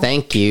people.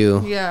 Thank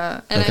you.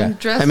 Yeah, and Okay. I'm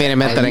dressed. I mean, I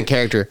meant that in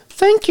character.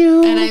 Thank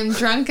you. And I'm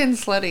drunk and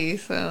slutty,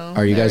 so.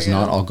 Are you there guys we go.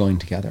 not all going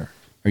together?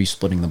 Are you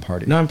splitting the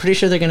party? No, I'm pretty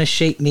sure they're gonna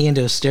shape me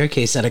into a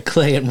staircase out of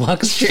clay and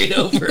walk straight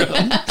over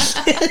them.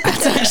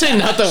 That's actually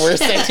not the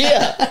worst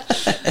idea.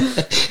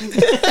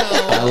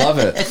 I love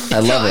it. I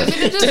love I'm it.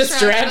 gonna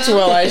Distract them.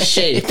 while I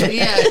shape.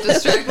 Yeah,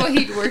 distract while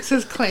he works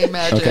his clay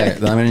magic. Okay,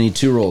 then I'm going to need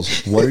 2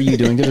 rolls. What are you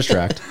doing to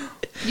distract?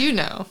 You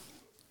know.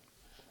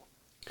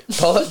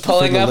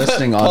 Pulling the up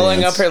listening pulling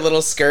audience. up her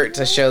little skirt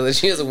to show that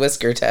she has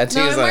whisker tattoos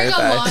No, I'm on wearing her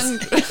a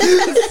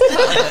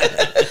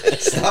thighs. long.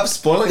 Stop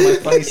spoiling my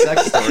funny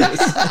sex stories.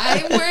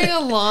 I'm wearing a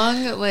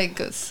long, like,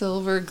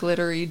 silver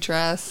glittery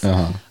dress.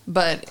 Uh-huh.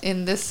 But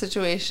in this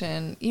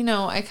situation,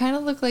 I kind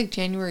of look like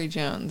January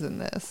Jones in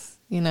this.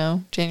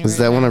 January. Was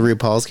that one of Jones.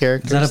 RuPaul's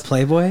characters? Is that a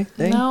Playboy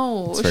thing?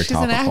 No, It's very she's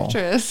an topical.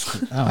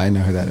 actress. I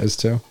know who that is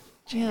too.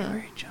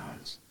 January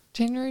Jones.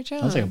 January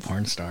Jones. Sounds like a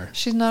porn star.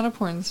 She's not a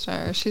porn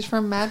star. She's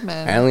from Mad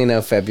Men. I only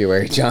know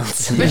February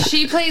Johnson. But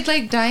she played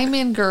like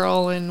Diamond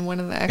Girl in one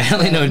of the X-Men. I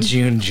only know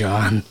June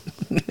John.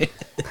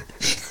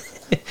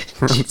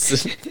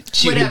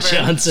 June Whatever.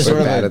 Johnson.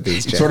 We're bad at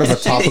these jokes. Sort of a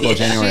topical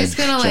January She's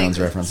gonna Jones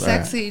like reference. All right.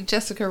 sexy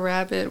Jessica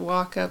Rabbit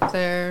walk up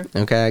there.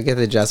 Okay, I get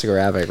the Jessica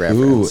Rabbit Ooh,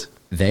 reference.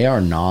 they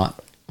are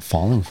not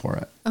falling for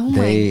it. Oh my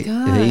they,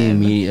 God. They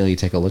immediately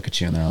take a look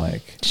at you and they're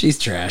like, She's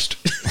trashed.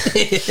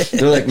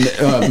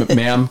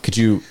 "Ma'am, could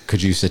you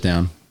sit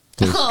down,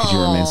 please? Could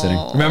you remain sitting?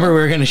 Remember, we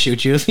were gonna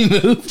shoot you if you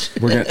moved.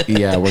 We're gonna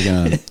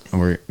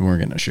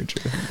shoot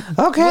you."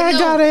 Okay, I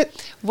got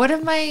it. What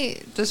if my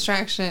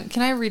distraction?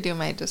 Can I redo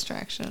my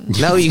distraction?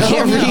 No, you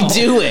can't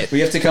redo it.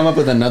 We have to come up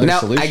with another No,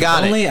 solution. I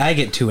got it. Only I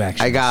get 2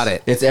 actions. I got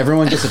it. It's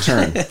everyone gets a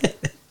turn.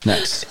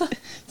 Next,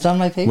 It's on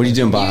my paper. what are you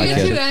doing, You Baja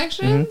get 2 Kid?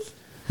 actions?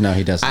 No,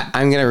 he doesn't.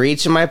 I'm going to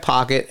reach in my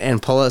pocket and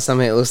pull out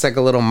something that looks like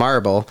a little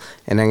marble,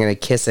 and I'm going to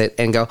kiss it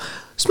and go,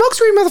 "Smoke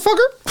screen,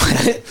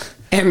 motherfucker!"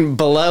 and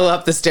blow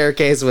up the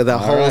staircase with a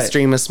whole right.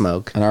 stream of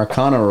smoke. An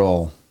Arcana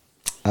roll.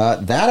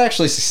 That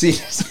actually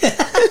succeeds.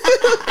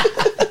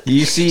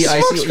 You see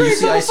Icy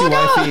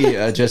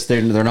Wifey. Just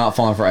they're not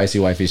falling for Icy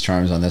Wifey's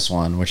charms on this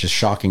one, which is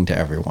shocking to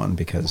everyone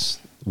because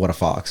what a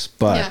fox.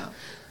 But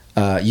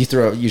you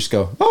just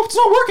go, "Oh, it's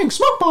not working!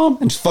 Smoke bomb!"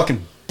 and just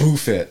fucking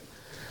boof it.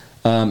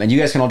 And you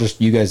guys can all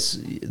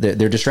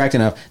they're distracted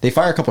enough. They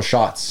fire a couple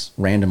shots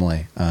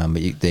randomly, but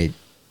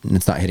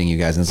it's not hitting you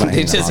guys. And it's not It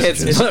hitting the just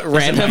hits hostages.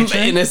 random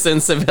turn?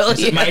 innocent civilians.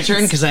 Is it my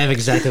turn? Because I have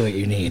exactly what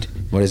you need.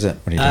 What is it?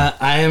 What are you doing?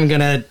 I am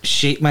gonna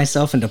shape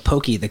myself into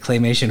Pokey, the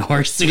claymation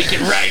horse, so he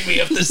can ride me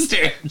up the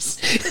stairs.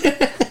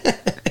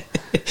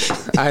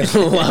 I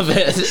love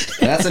it.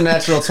 That's a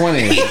natural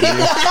 20.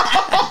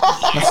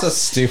 That's so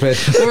stupid.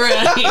 We're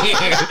out of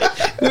here.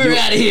 We're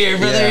out of here,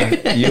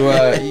 brother.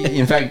 Yeah.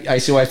 In fact,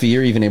 Icy Wifey,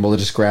 you're even able to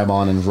just grab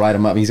on and ride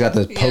him up. He's got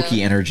the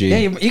pokey energy. Yeah,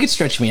 you could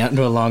stretch me out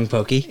into a long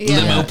Pokey. Yeah.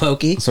 Limo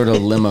Pokey. Sort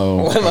of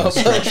limo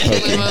stretch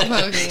pokey.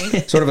 Limo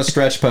pokey. Sort of a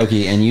stretch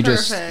pokey, and you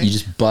Perfect.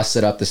 just bust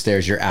it up the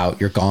stairs. You're out.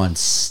 You're gone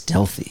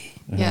stealthy.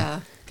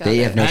 Yeah. Got They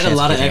it. have no I had a chance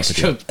lot of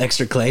catching up with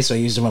extra clay, so I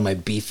used them on my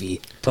beefy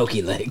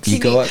Pokey legs. you.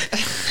 You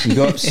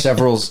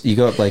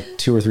go up like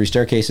 2 or 3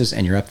 staircases,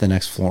 and you're up the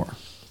next floor.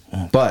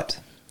 But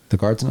the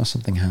guards know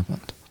something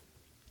happened.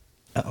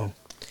 Uh-oh.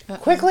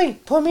 Quickly,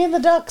 put me in the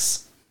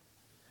ducks.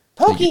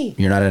 Pokey.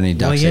 You're not at any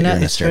ducks. Well, you're yet. You're not-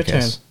 in a it's your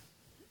staircase.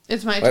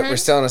 It's my Wait, turn. we're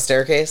still in a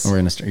staircase? You're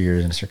in a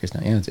staircase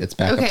now. Yeah, it's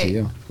back up to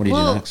you. What do you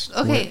do next?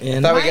 Okay. We're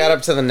in- I thought we Why- got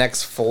up to the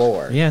next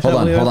floor. Yeah, I Hold thought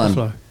on, we were hold on the on.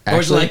 floor. Or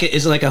Actually-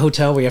 is it like a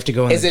hotel where you have to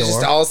go in Is the it door?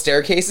 just all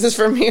staircases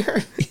from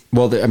here?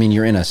 Well,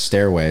 you're in a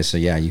stairway, so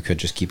yeah, you could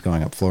just keep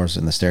going up floors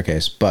in the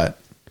staircase. But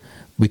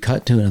we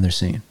cut to another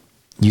scene.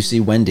 You see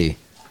Wendy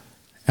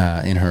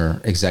in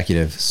her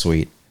executive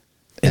suite.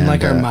 in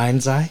like our And,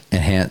 mind's eye?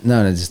 And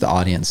no, just the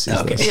audience sees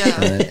Okay. this.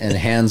 Yeah. And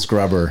Hans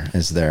Grabber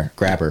is there.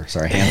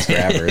 Hans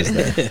Grabber is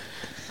there.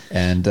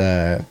 And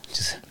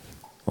just,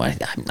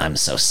 I'm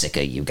so sick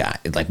of you guys.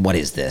 Like, what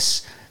is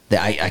this?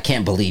 I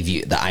can't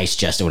believe the Ice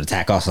Jester would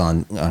attack us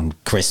on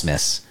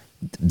Christmas.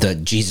 The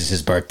Jesus'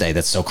 birthday.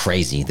 That's so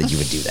crazy that you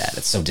would do that.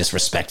 It's so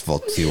disrespectful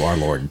to our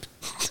Lord.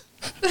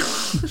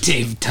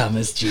 Dave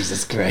Thomas,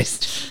 Jesus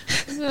Christ.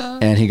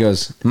 And he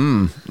goes,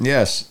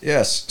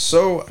 yes.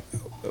 So,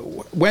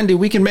 Wendy,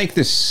 we can make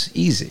this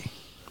easy.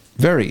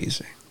 Very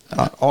easy.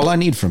 All I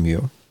need from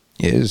you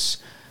is,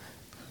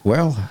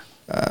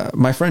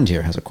 my friend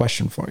here has a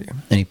question for you.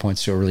 And he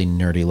points to a really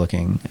nerdy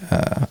looking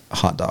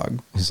hot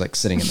dog who's like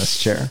sitting in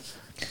this chair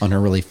on a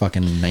really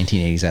fucking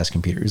 1980s ass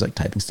computer. He's like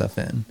typing stuff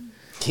in.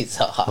 He's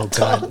a hot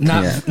dog. God,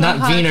 not Yeah. not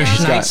Wiener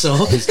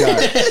Schnitzel. He's got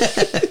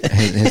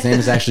his name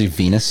is actually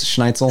Venus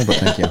Schnitzel, but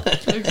thank you.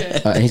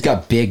 Okay. And he's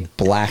got big,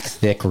 black,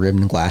 thick,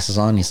 rimmed glasses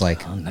on. He's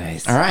like, Oh,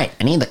 nice. all right,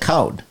 I need the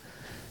code.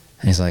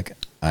 And he's like,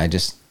 I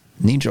just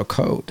need your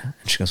code.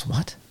 And she goes,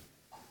 what?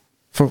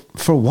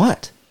 For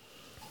what?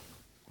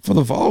 For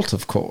the vault,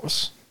 of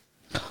course.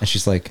 And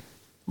she's like,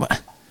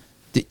 what?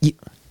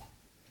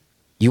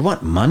 You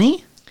want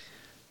money?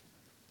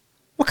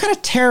 What kind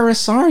of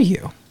terrorists are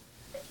you?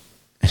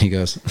 And he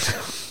goes,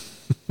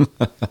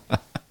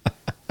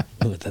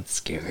 Oh, that's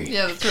scary.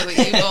 Yeah, that's really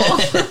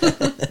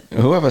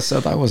evil. whoever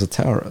said I was a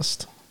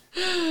terrorist?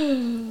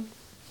 And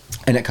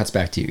it cuts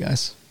back to you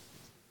guys.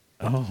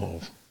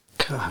 Oh,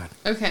 God.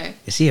 Okay.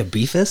 Is he a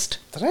beefist?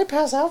 Did I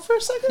pass out for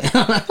a second?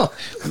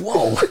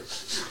 Whoa.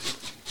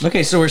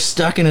 Okay, so we're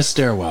stuck in a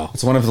stairwell.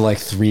 It's one of the like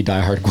 3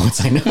 diehard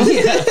quotes I know.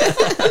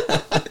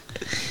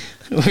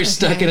 We're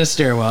stuck in a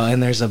stairwell,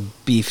 and there's a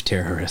beef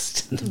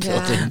terrorist in the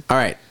building. Yeah. All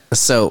right,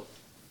 so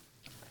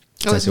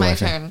Oh, it's my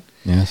Wi-Fi. turn.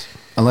 Yes.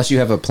 Unless you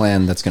have a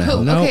plan that's going to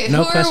help. No- okay,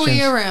 no who are we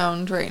questions.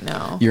 around right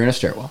now? You're in a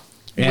stairwell.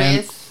 And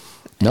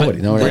With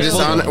Nobody.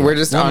 We're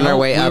just on our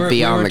way up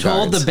beyond we were the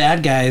told guards. the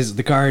bad guys,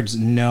 the guards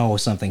know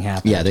something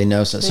happened. Yeah, they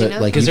know. So know?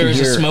 like Because you there can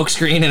was a hear- smoke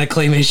screen and a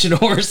claymation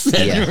horse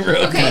that Yeah. rode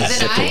Okay, past.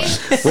 then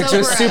I Which sober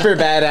was super up.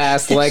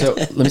 badass. Like So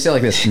let me say it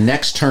like this: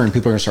 next turn,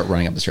 people are gonna start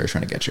running up the stairs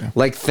trying to get you.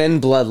 like thin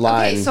blood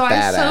line. Okay, so I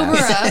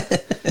badass. sober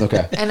up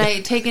Okay. and I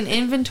take an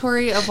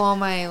inventory of all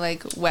my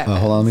like weapons.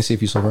 Hold on. Let me see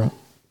if you sober up.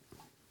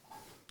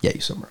 Yeah,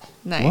 you sober up.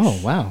 Nice. Whoa,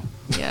 wow.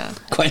 Yeah.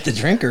 Quite the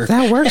drinker.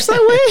 That works that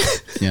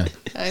way? Yeah.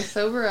 I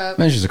sober up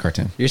It's just a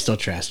cartoon. You're still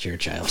trashed, you're a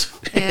child.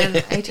 and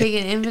I take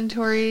an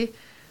inventory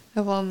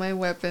of all my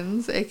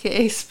weapons,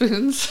 aka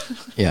spoons.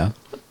 Yeah.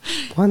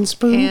 1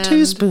 spoon, And-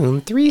 2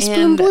 spoon, 3 spoon,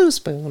 and- blue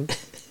spoon.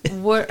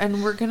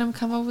 We're gonna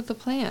come up with a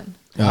plan.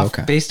 Oh,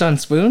 okay. Based on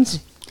spoons?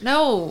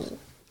 No,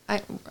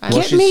 I Well,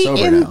 Get she's me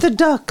sober in now. the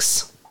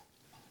ducks.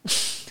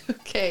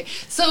 okay.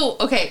 So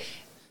okay,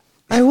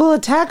 I will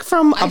attack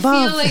from I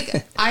above. feel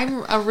like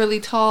I'm a really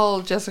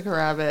tall Jessica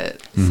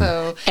Rabbit. Mm-hmm.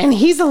 So and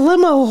he's a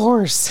limo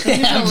horse.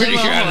 I'm pretty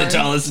limo sure I'm the horse.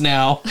 tallest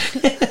now.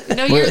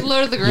 No, you're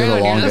low to the You're the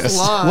ground. You're, longest. just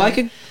long.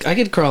 Well, I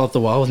could crawl up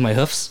the wall with my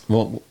hoofs.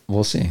 Well,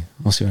 we'll see.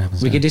 We'll see what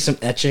happens. We there. could do some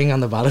etching on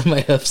the bottom of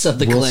my hoofs of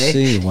the We'll clay.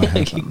 see what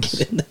I could happens.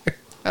 get in there.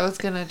 I was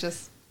gonna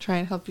just try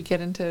and help you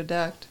get into a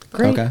duct.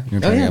 Great. Okay. You're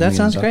Oh trying to yeah, get that me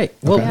sounds in the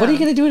great. duck. Well, Okay. what are you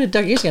gonna do with a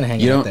duck? You're just gonna hang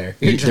You out don't. there.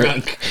 You're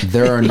drunk.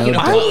 There are no. You're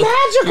gonna ducks. fall-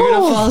 Magical. You're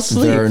gonna fall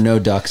asleep. There are no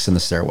ducks in the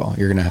stairwell.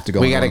 You're gonna have to go.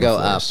 We on gotta one of the go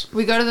up. floors.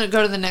 We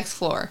go to the next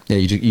floor. Yeah,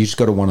 you just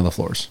go to one of the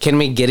floors. Can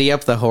we giddy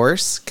up the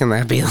horse? Can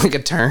that be like a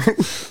turn?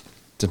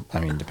 I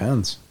mean,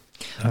 depends.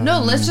 No,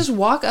 let's just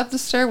walk up the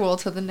stairwell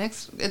to the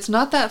next. It's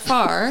not that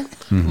far.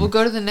 Mm-hmm. We'll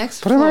go to the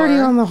next But I'm floor. already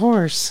on the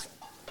horse.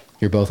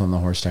 You're both on the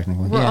horse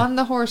technically. We're Yeah. on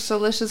the horse, so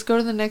let's just go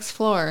to the next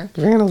floor.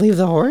 We're going to leave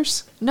the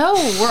horse? No,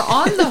 we're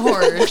on the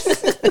horse.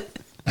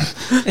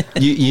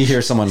 You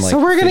hear someone like. so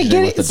we're going to fidgeting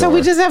get with the it. So we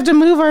door. just have to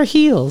move our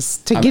heels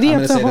to I'm- giddy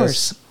I'm up gonna the say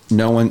horse. this.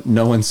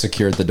 No one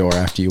secured the door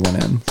after you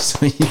went in,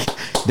 so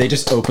they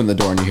just open the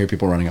door and you hear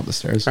people running up the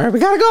stairs. All right, we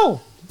got to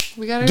go.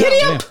 We gotta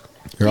Giddy go. up.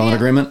 You're all in Yeah.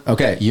 agreement.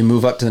 Okay, you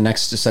move up to the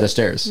next set of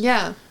stairs.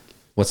 Yeah.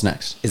 What's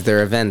next? Is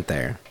there a vent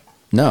there?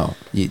 No,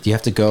 you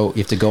have to go.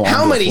 You have to go. How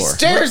onto the many floor.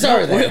 stairs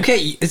are there?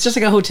 Okay, it's just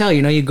like a hotel.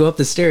 You know, you go up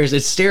the stairs.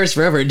 It's stairs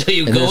forever until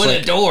you And go there's in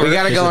like- a door. We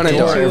gotta go in a There's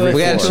a door door. every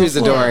We gotta floor. choose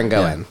a door and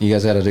go in. You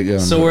guys got to go.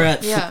 So we're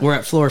at Yeah. we're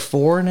at floor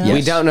 4 now. Yes.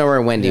 We don't know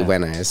where Wendy Yeah.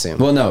 went, I assume.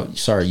 Well, no,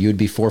 sorry. You would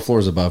be 4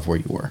 floors above where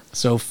you were.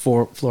 So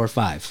floor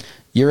 5.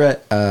 You're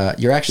at.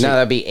 You're actually. no,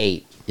 that'd be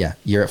 8. Yeah,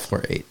 you're at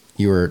floor 8.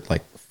 You were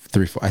like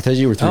 3 floors. I thought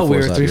you were 3 Oh,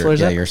 floors we were up. 3 You're- floors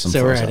yeah, up. you're some So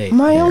we're floors at up. 8.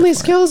 My Yeah, only you're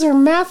fine. skills are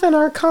math and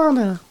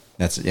arcana.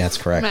 That's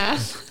correct.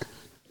 Math.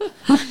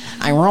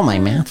 I roll my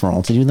math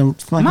roll to do the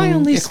My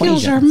only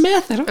skills are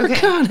math and Okay.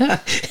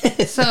 arcana.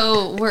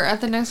 So we're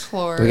at the next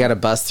floor. We gotta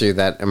bust through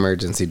that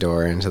emergency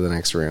door into the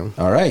next room.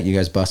 All right, you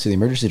guys bust through the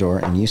emergency door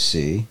and you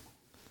see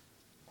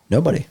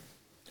nobody.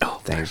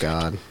 Thank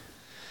God.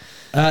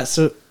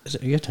 So is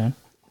it your turn?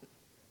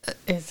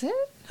 Is it?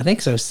 I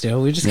think so.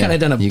 Still, we just Yeah, kind of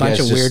done a you bunch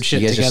guys of weird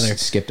shit you guys together.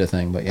 Just skipped a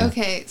thing, but yeah.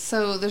 Okay,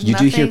 so there's You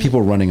nothing. do hear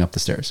people running up the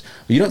stairs.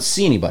 You don't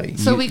see anybody.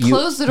 So we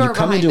close the door You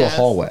come behind into a us.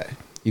 hallway.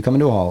 You come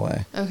into a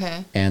hallway,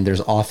 Okay. and there's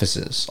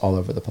offices all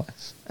over the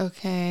place,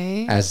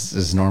 Okay. as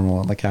is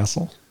normal in the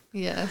castle.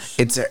 Yes.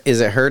 Is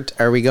it hurt?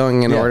 Are we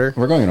going in Yeah, order?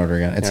 We're going in order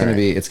again. It's All gonna right.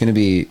 be. It's gonna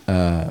be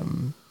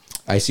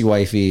Icy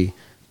Wifey,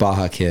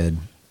 Baja Kid,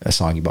 a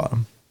Soggy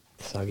Bottom,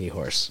 Soggy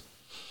horse.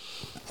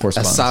 Horse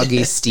A Buns.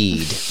 soggy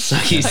steed.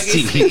 Soggy Okay,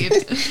 Steve.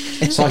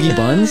 Steve. Soggy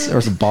Buns, or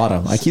is it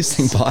Bottom? I keep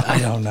saying Bottom. I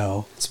don't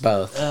know. It's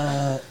both.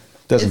 Doesn't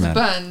It's matter.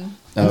 bun.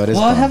 Oh, it is.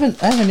 Well, I Bottom.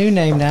 have a new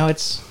name now.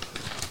 It's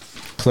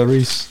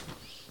Clarice.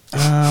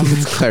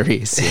 It's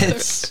Clarice.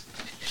 it's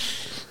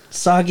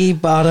Soggy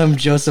Bottom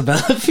Joseph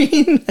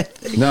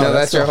Belafine. No,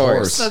 that's the your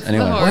horse. That's the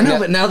Anyway. horse. Well, no,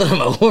 but now that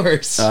I'm a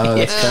horse. Oh,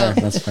 that's fair.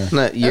 That's fair.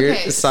 No, you're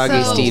Okay,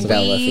 soggy so steed we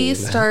Bella.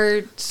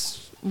 start.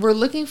 We're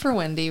looking for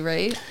Wendy,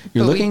 right?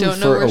 You're But we looking don't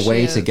know for where a she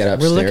way is. to get We're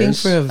upstairs. looking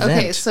for a vent.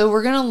 Okay, so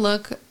we're gonna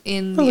look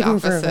in We're the looking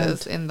for a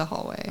offices vent. in the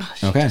hallway.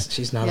 Okay.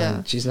 She's not Yeah.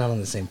 on. She's not on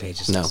the same page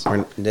as No, us.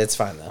 it's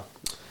fine though.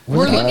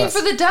 We're looking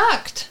for the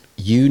duct.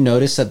 You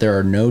notice that there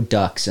are no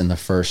ducks in the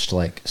first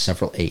like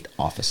several 8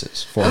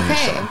 offices. 4 on each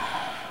Okay. side.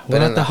 What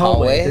in about the the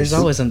hallway? hallways? There's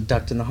always a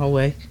duct in the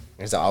hallway.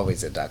 There's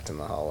always a duct in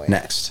the hallway.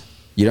 Next,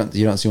 you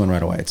don't see one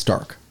right away. It's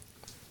dark.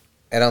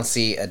 I don't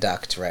see a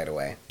duct right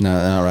away. No,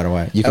 not right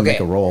away. You can Okay, make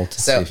a roll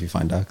to so- see if you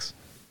find ducks.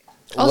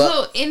 Also,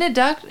 Well- in a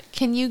duct,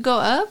 can you go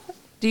up?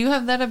 Do you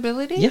have that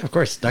ability? Yeah, of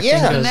course. Duct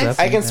Yeah, goes next- up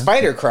I and can down.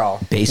 spider crawl.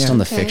 Based Yeah. on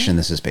the Okay. fiction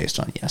this is based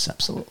on, yes,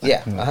 absolutely.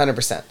 Yeah,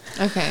 100%.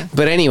 Okay.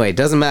 But anyway,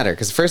 doesn't matter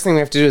because first thing we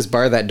have to do is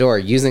bar that door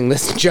using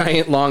this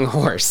giant long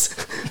horse.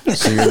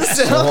 So,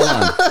 so hold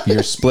on.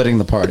 You're splitting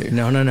the party.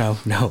 No.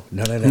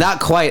 Not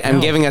quite. I'm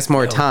No, giving us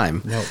more no,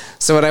 time. no.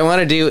 So what I want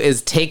to do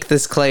is take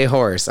this clay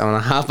horse. I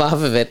want to hop off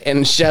of it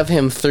and shove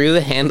him through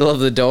the handle of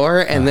the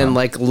door and then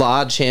like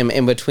lodge him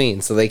in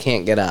between so they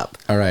can't get up.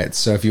 All right.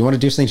 So if you want to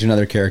do something to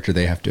another character,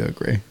 they have to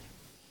agree.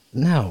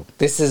 No.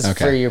 This is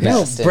Okay. for your No,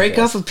 best break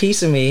interest. off a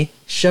piece of me,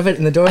 shove it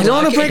in the door. I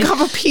don't want to lock, break and-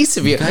 off a piece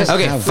of you. guys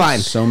Okay, have fine.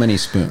 So many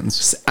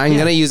spoons. I'm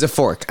gonna use a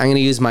fork. I'm gonna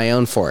use my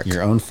own fork.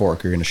 Your own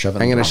fork. You're gonna shove it.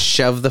 I'm in the gonna door.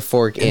 shove the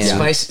fork in.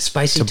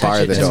 Spicy To bar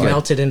touch it the and door.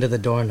 melt it into the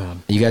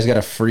doorknob. You guys got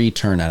a free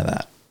turn out of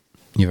that.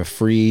 You have a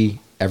free.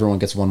 Everyone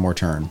gets one more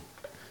turn.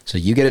 So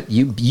you get it.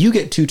 You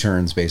get 2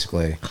 turns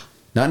basically,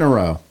 not in a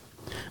row,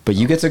 but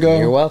you get to go.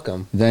 You're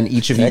welcome. Then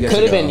each of you. That gets could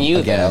to have go been you,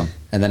 again. though,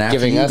 And then after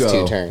giving you us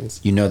go, 2 turns.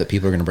 you know that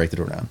people are going to break the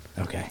door down.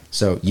 Okay.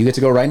 So you get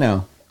to go right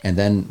now, and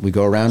then we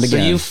go around So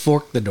again. you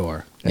forked the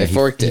door. I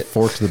forked he it.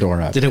 forked the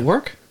door up. Did it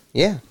work?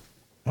 Yeah,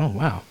 Oh,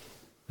 wow.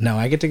 Now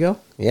I get to go?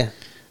 yeah.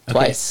 Okay,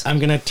 Twice. I'm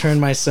going to turn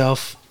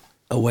myself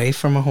away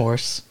from a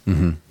horse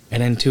and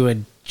into a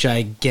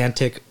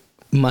gigantic,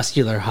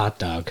 muscular hot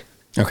dog.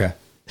 Okay.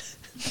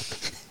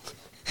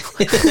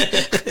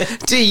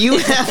 Do you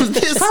have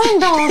this?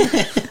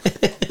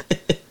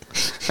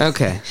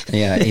 Okay.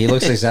 Yeah, he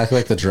looks exactly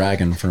like the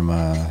dragon from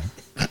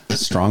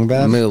Strong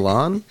Bad.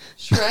 Mulan?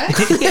 Shrek?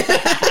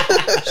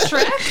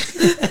 Shrek?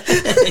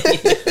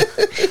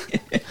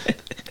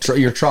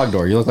 You're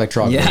Trogdor. You look like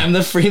Trogdor. Yeah, I'm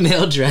the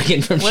female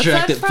dragon from What's Shrek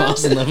that that from?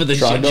 falls in love with the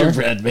Trogdor?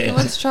 gingerbread man.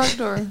 What's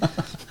Trogdor?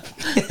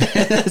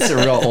 It's a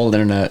real old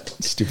internet.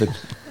 Stupid.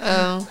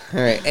 Oh. All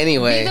right. Be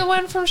Anyway, the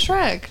one from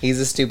Shrek. he's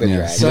a stupid Yeah.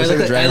 dragon. So Looks I like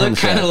a look, dragon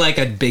from kind Shrek. of like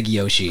a big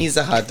Yoshi. He's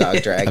a hot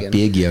dog dragon. A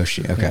big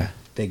Yoshi. Okay.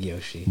 Big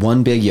Yoshi.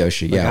 One big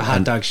Yoshi. Like yeah. a hot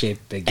and, dog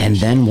shaped big Yoshi. and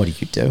then what do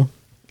you do?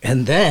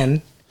 And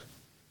then,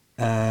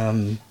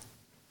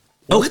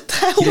 What the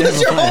hell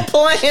was your whole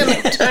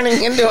plan of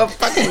turning into a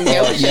fucking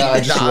Yoshi? Yeah, I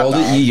just dog? rolled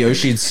it. You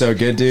Yoshi'd so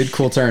good, dude.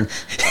 Cool turn.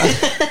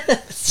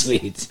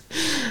 sweet.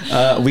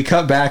 We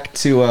cut back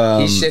to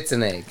He shits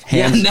an egg.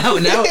 Yeah, now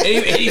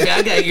any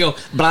bad guy can go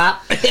blah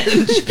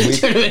and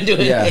turn him into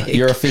an yeah, egg.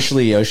 you're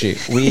officially Yoshi.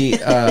 We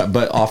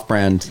but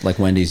off-brand like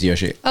Wendy's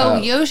Yoshi. Oh,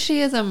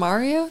 Yoshi is a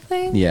Mario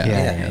thing? Yeah,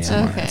 Yeah, it's, yeah. a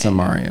Mario, Okay. it's a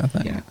Mario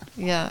thing. Yeah.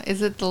 Yeah.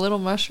 Is it the little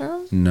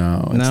mushroom?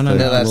 No, it's No, the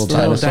that's little the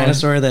Little dinosaur.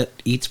 dinosaur that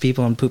eats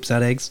people and poops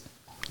out eggs.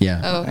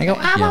 Yeah, Oh, I go,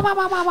 okay.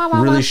 yeah.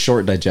 Really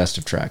short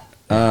digestive tract.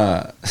 He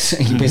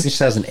basically just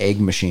has an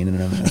egg machine in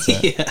him. That's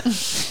it. Yeah.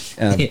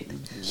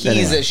 He's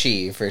Anyway. a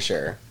she for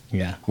sure.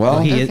 Yeah.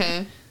 Well, he Okay.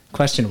 is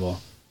questionable.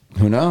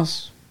 Who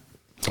knows?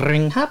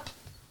 Ring up.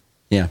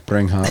 Yeah,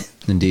 bring hop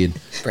indeed.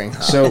 Bring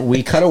hop. So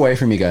we cut away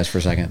from you guys for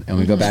a second, and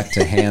we go back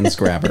to Hans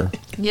Grabber.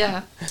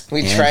 Yeah.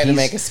 We And try to he's-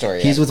 make a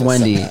story. He's out with of this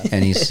Wendy, somehow.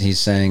 and he's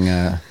saying,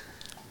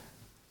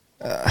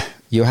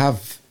 "You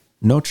have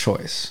no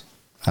choice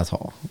at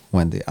all,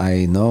 Wendy.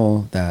 I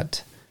know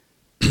that."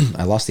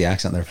 I lost the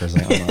accent there for a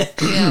second.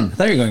 Yeah. I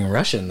thought you were going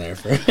Russian there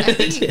for a I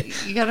minute.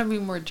 think you gotta be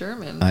more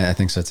German. I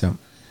think so too.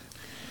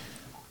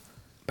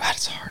 But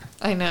it's hard.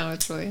 I know,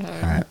 it's really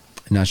hard. All right,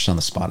 now it's just on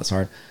the spot. It's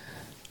hard.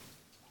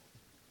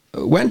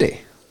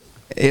 Wendy,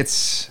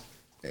 it's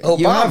you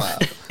Obama.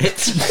 have-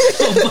 It's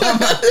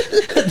Obama.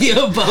 The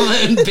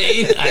Obama and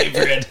Bane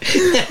hybrid.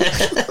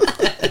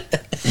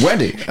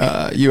 Wendy,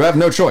 you have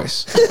no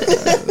choice.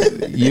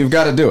 You've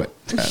got to do it.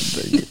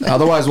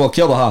 Otherwise, we'll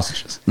kill the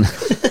hostages.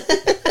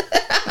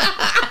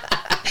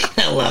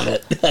 I love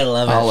it. I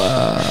love it.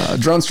 I'll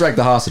drone strike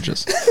the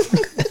hostages.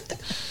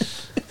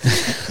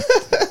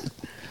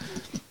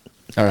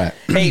 All right.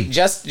 Hey,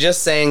 just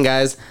saying,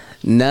 guys.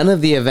 None of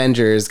the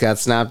Avengers got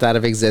snapped out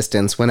of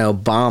existence when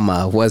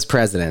Obama was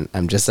president.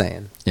 I'm just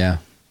saying. Yeah.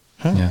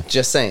 Yeah.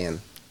 Just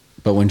saying.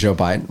 But when Joe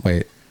Biden,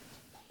 wait,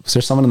 was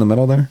there someone in the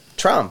middle there?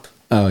 Trump.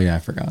 Oh yeah, I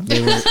forgot.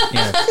 They were,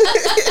 yeah.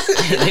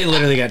 They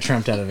literally got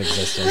trumped out of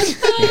existence.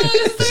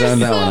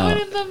 Sound that one Someone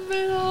out. in the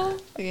middle.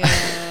 Yeah.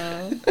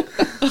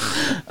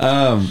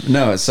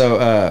 No,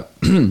 so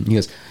he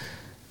goes,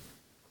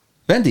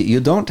 Wendy, you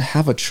don't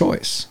have a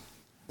choice.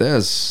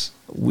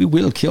 We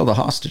will kill the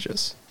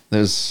hostages.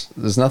 There's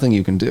nothing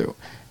you can do.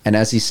 And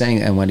as he's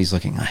saying, and Wendy's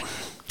looking,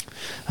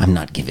 I'm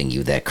not giving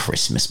you their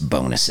Christmas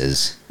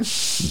bonuses,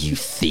 you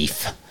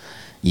thief.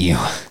 You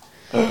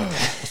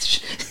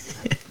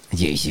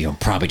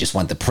probably just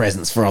want the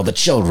presents for all the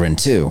children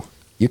too.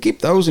 You keep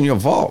those in your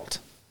vault.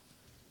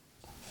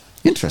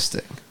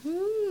 Interesting.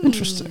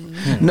 Interesting.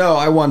 No,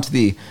 I want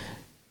the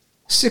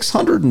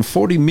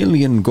 640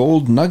 million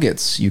gold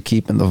nuggets you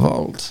keep in the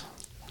vault.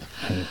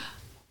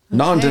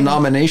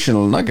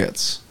 Non-denominational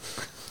nuggets.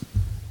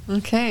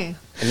 Okay.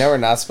 I know we're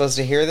not supposed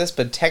to hear this,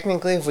 but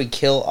technically, if we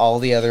kill all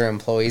the other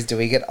employees, do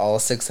we get all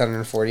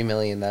 640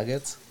 million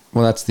nuggets?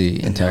 Well, that's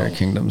the entire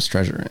kingdom's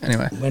treasure.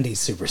 Anyway. Wendy's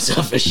super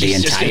selfish. The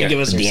She's just gonna entire, give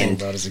us her the, same en-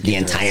 vote as a the kid.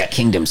 entire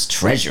kingdom's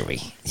treasury.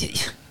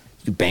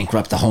 You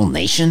bankrupt the whole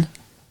nation?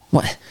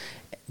 What?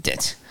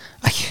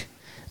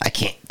 I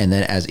can't. And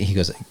then as he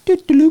goes,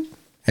 doop,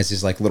 as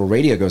his like little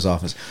radio goes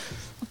off, is,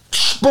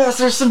 boss,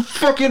 there's some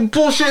fucking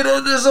bullshit.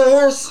 There's a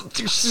horse.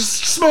 There's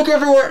smoke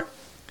everywhere.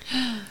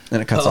 Then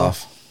it cuts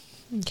off.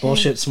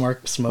 Bullshit, smoke,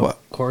 What?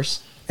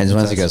 course. And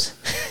Wednesday goes,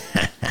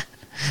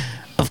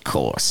 of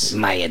course.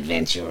 My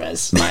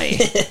adventurers. My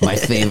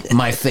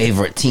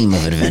favorite team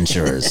of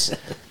adventurers.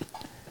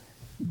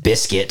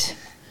 Biscuit,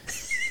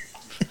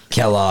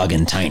 Kellogg,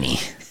 and Tiny.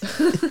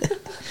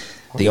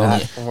 The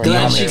only,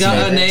 Glad she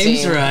got her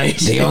names right.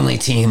 the only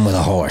team with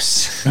a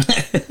horse.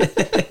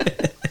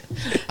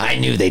 I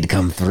knew they'd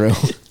come through.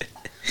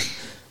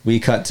 We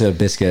cut to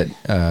Biscuit,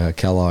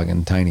 Kellogg,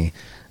 and Tiny,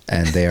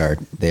 and they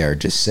are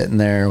just sitting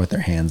there with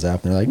their hands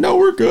up, and they're like, "No,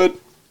 we're good.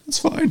 It's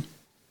fine."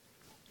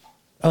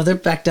 Oh, they're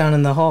back down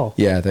in the hall.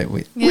 Yeah,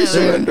 we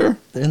surrender.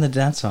 They're in the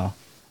dance hall.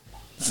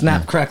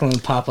 Snap, Crackle,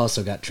 and Pop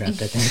also got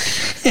trapped, I think.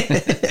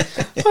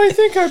 I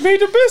think I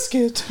made a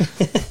biscuit.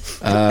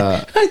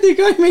 I think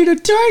I made a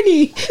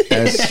tiny.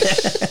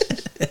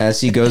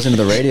 As he goes into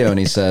the radio and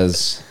he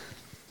says,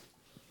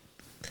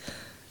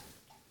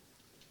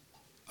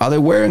 "Are they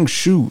wearing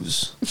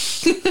shoes?"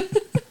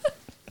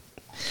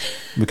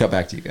 We cut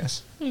back to you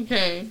guys.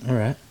 Okay. All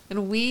right.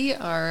 And we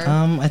are.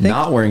 I think.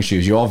 Not wearing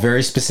shoes. You all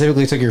very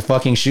specifically took your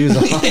fucking shoes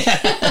off.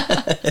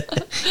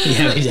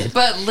 Yeah, we did.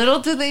 But little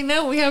did they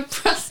know we have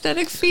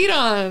prosthetic feet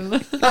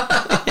on.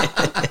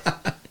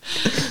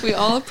 We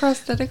all have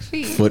prosthetic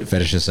feet. Foot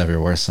fetishists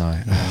everywhere.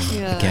 Sign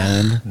Yeah.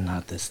 again.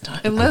 Not this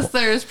time. Unless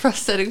there's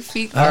prosthetic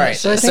feet. All right.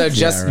 So I So,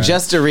 think-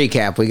 just to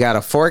recap, we got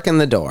a fork in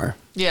the door.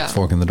 Yeah.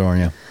 Fork in the door.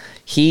 Yeah.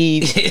 He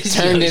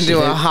turned Yoshi.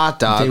 into a hot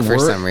dog for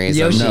some reason.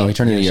 Yoshi. No, he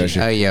turned into Yoshi.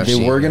 Oh, Yoshi.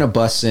 They were gonna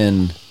bust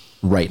in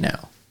right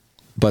now,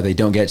 but they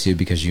don't get to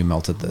because you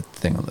melted the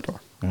thing on the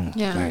door.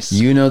 Yeah. Nice.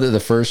 You know that the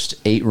first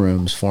 8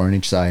 rooms, 4 on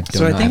each side, do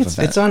So I not think have it's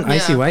a vent. it's on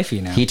Icy Yeah.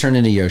 Wifey now. He turned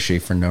into Yoshi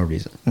for no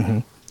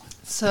reason.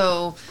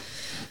 So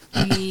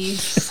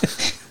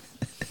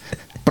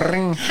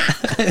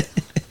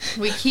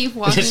we keep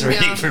walking Just ready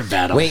down. for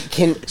battle. Wait,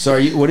 So are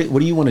you? What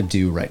do you want to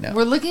do right now?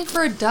 We're looking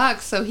for a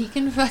duck so he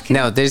can fucking.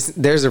 no,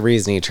 there's a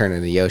reason he turned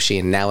into Yoshi,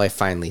 and now I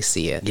finally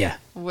see it. Yeah.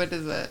 What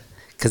is it?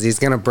 Because he's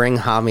gonna bring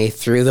Hami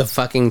through the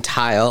fucking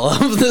tile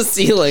of the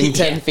ceiling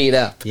 10 feet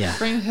up. Yeah.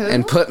 Bring who?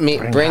 And bring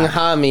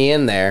Hami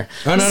in there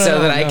Oh, no, so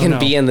no, that I no, can no.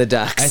 be in the I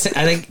ducks.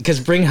 think because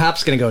Bring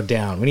Hop's gonna go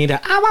down. We need a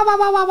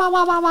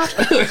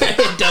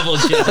double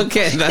jump.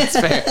 Okay, that's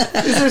fair.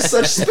 These are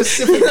such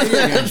specific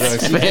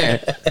That's fair.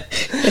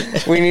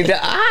 We need to.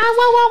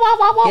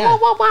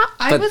 I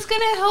but- was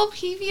gonna help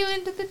heave you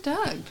into the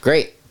duck.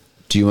 Great.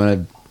 Do you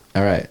want to?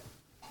 All right.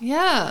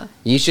 Yeah.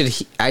 You should.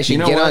 I should You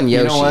know get what? on You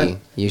Yoshi. know what?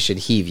 You should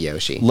heave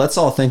Yoshi. Let's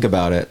all think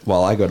about it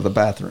while I go to the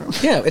bathroom.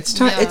 Yeah, it's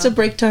time. Yeah. It's a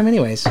break time,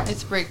 anyways.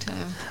 It's break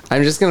time.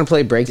 I'm just gonna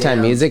play break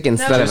time music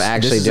instead of Just-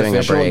 actually This is doing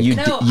official. a break. You,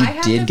 No, you I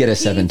have did to get a pee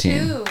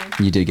 17. too.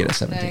 You did get a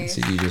 17. Nice.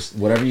 So you just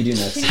whatever you do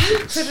next. Can you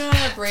put it on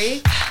a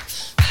break? I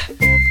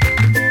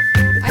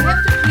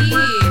have to pee.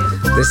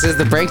 This is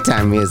the break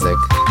time music.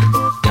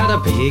 Gotta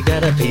pee,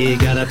 gotta pee,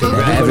 gotta pee.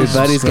 Right.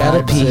 Everybody's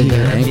gotta pee.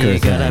 Anchor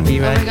Gotta thing. pee,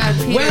 Oh my right. god,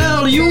 Peter.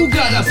 Well, you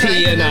gotta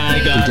pee and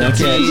I gotta don't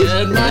get pee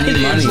and my any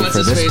name's money what's for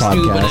his this face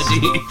podcast.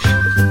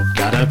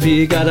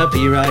 Gotta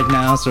pee right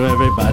now so everybody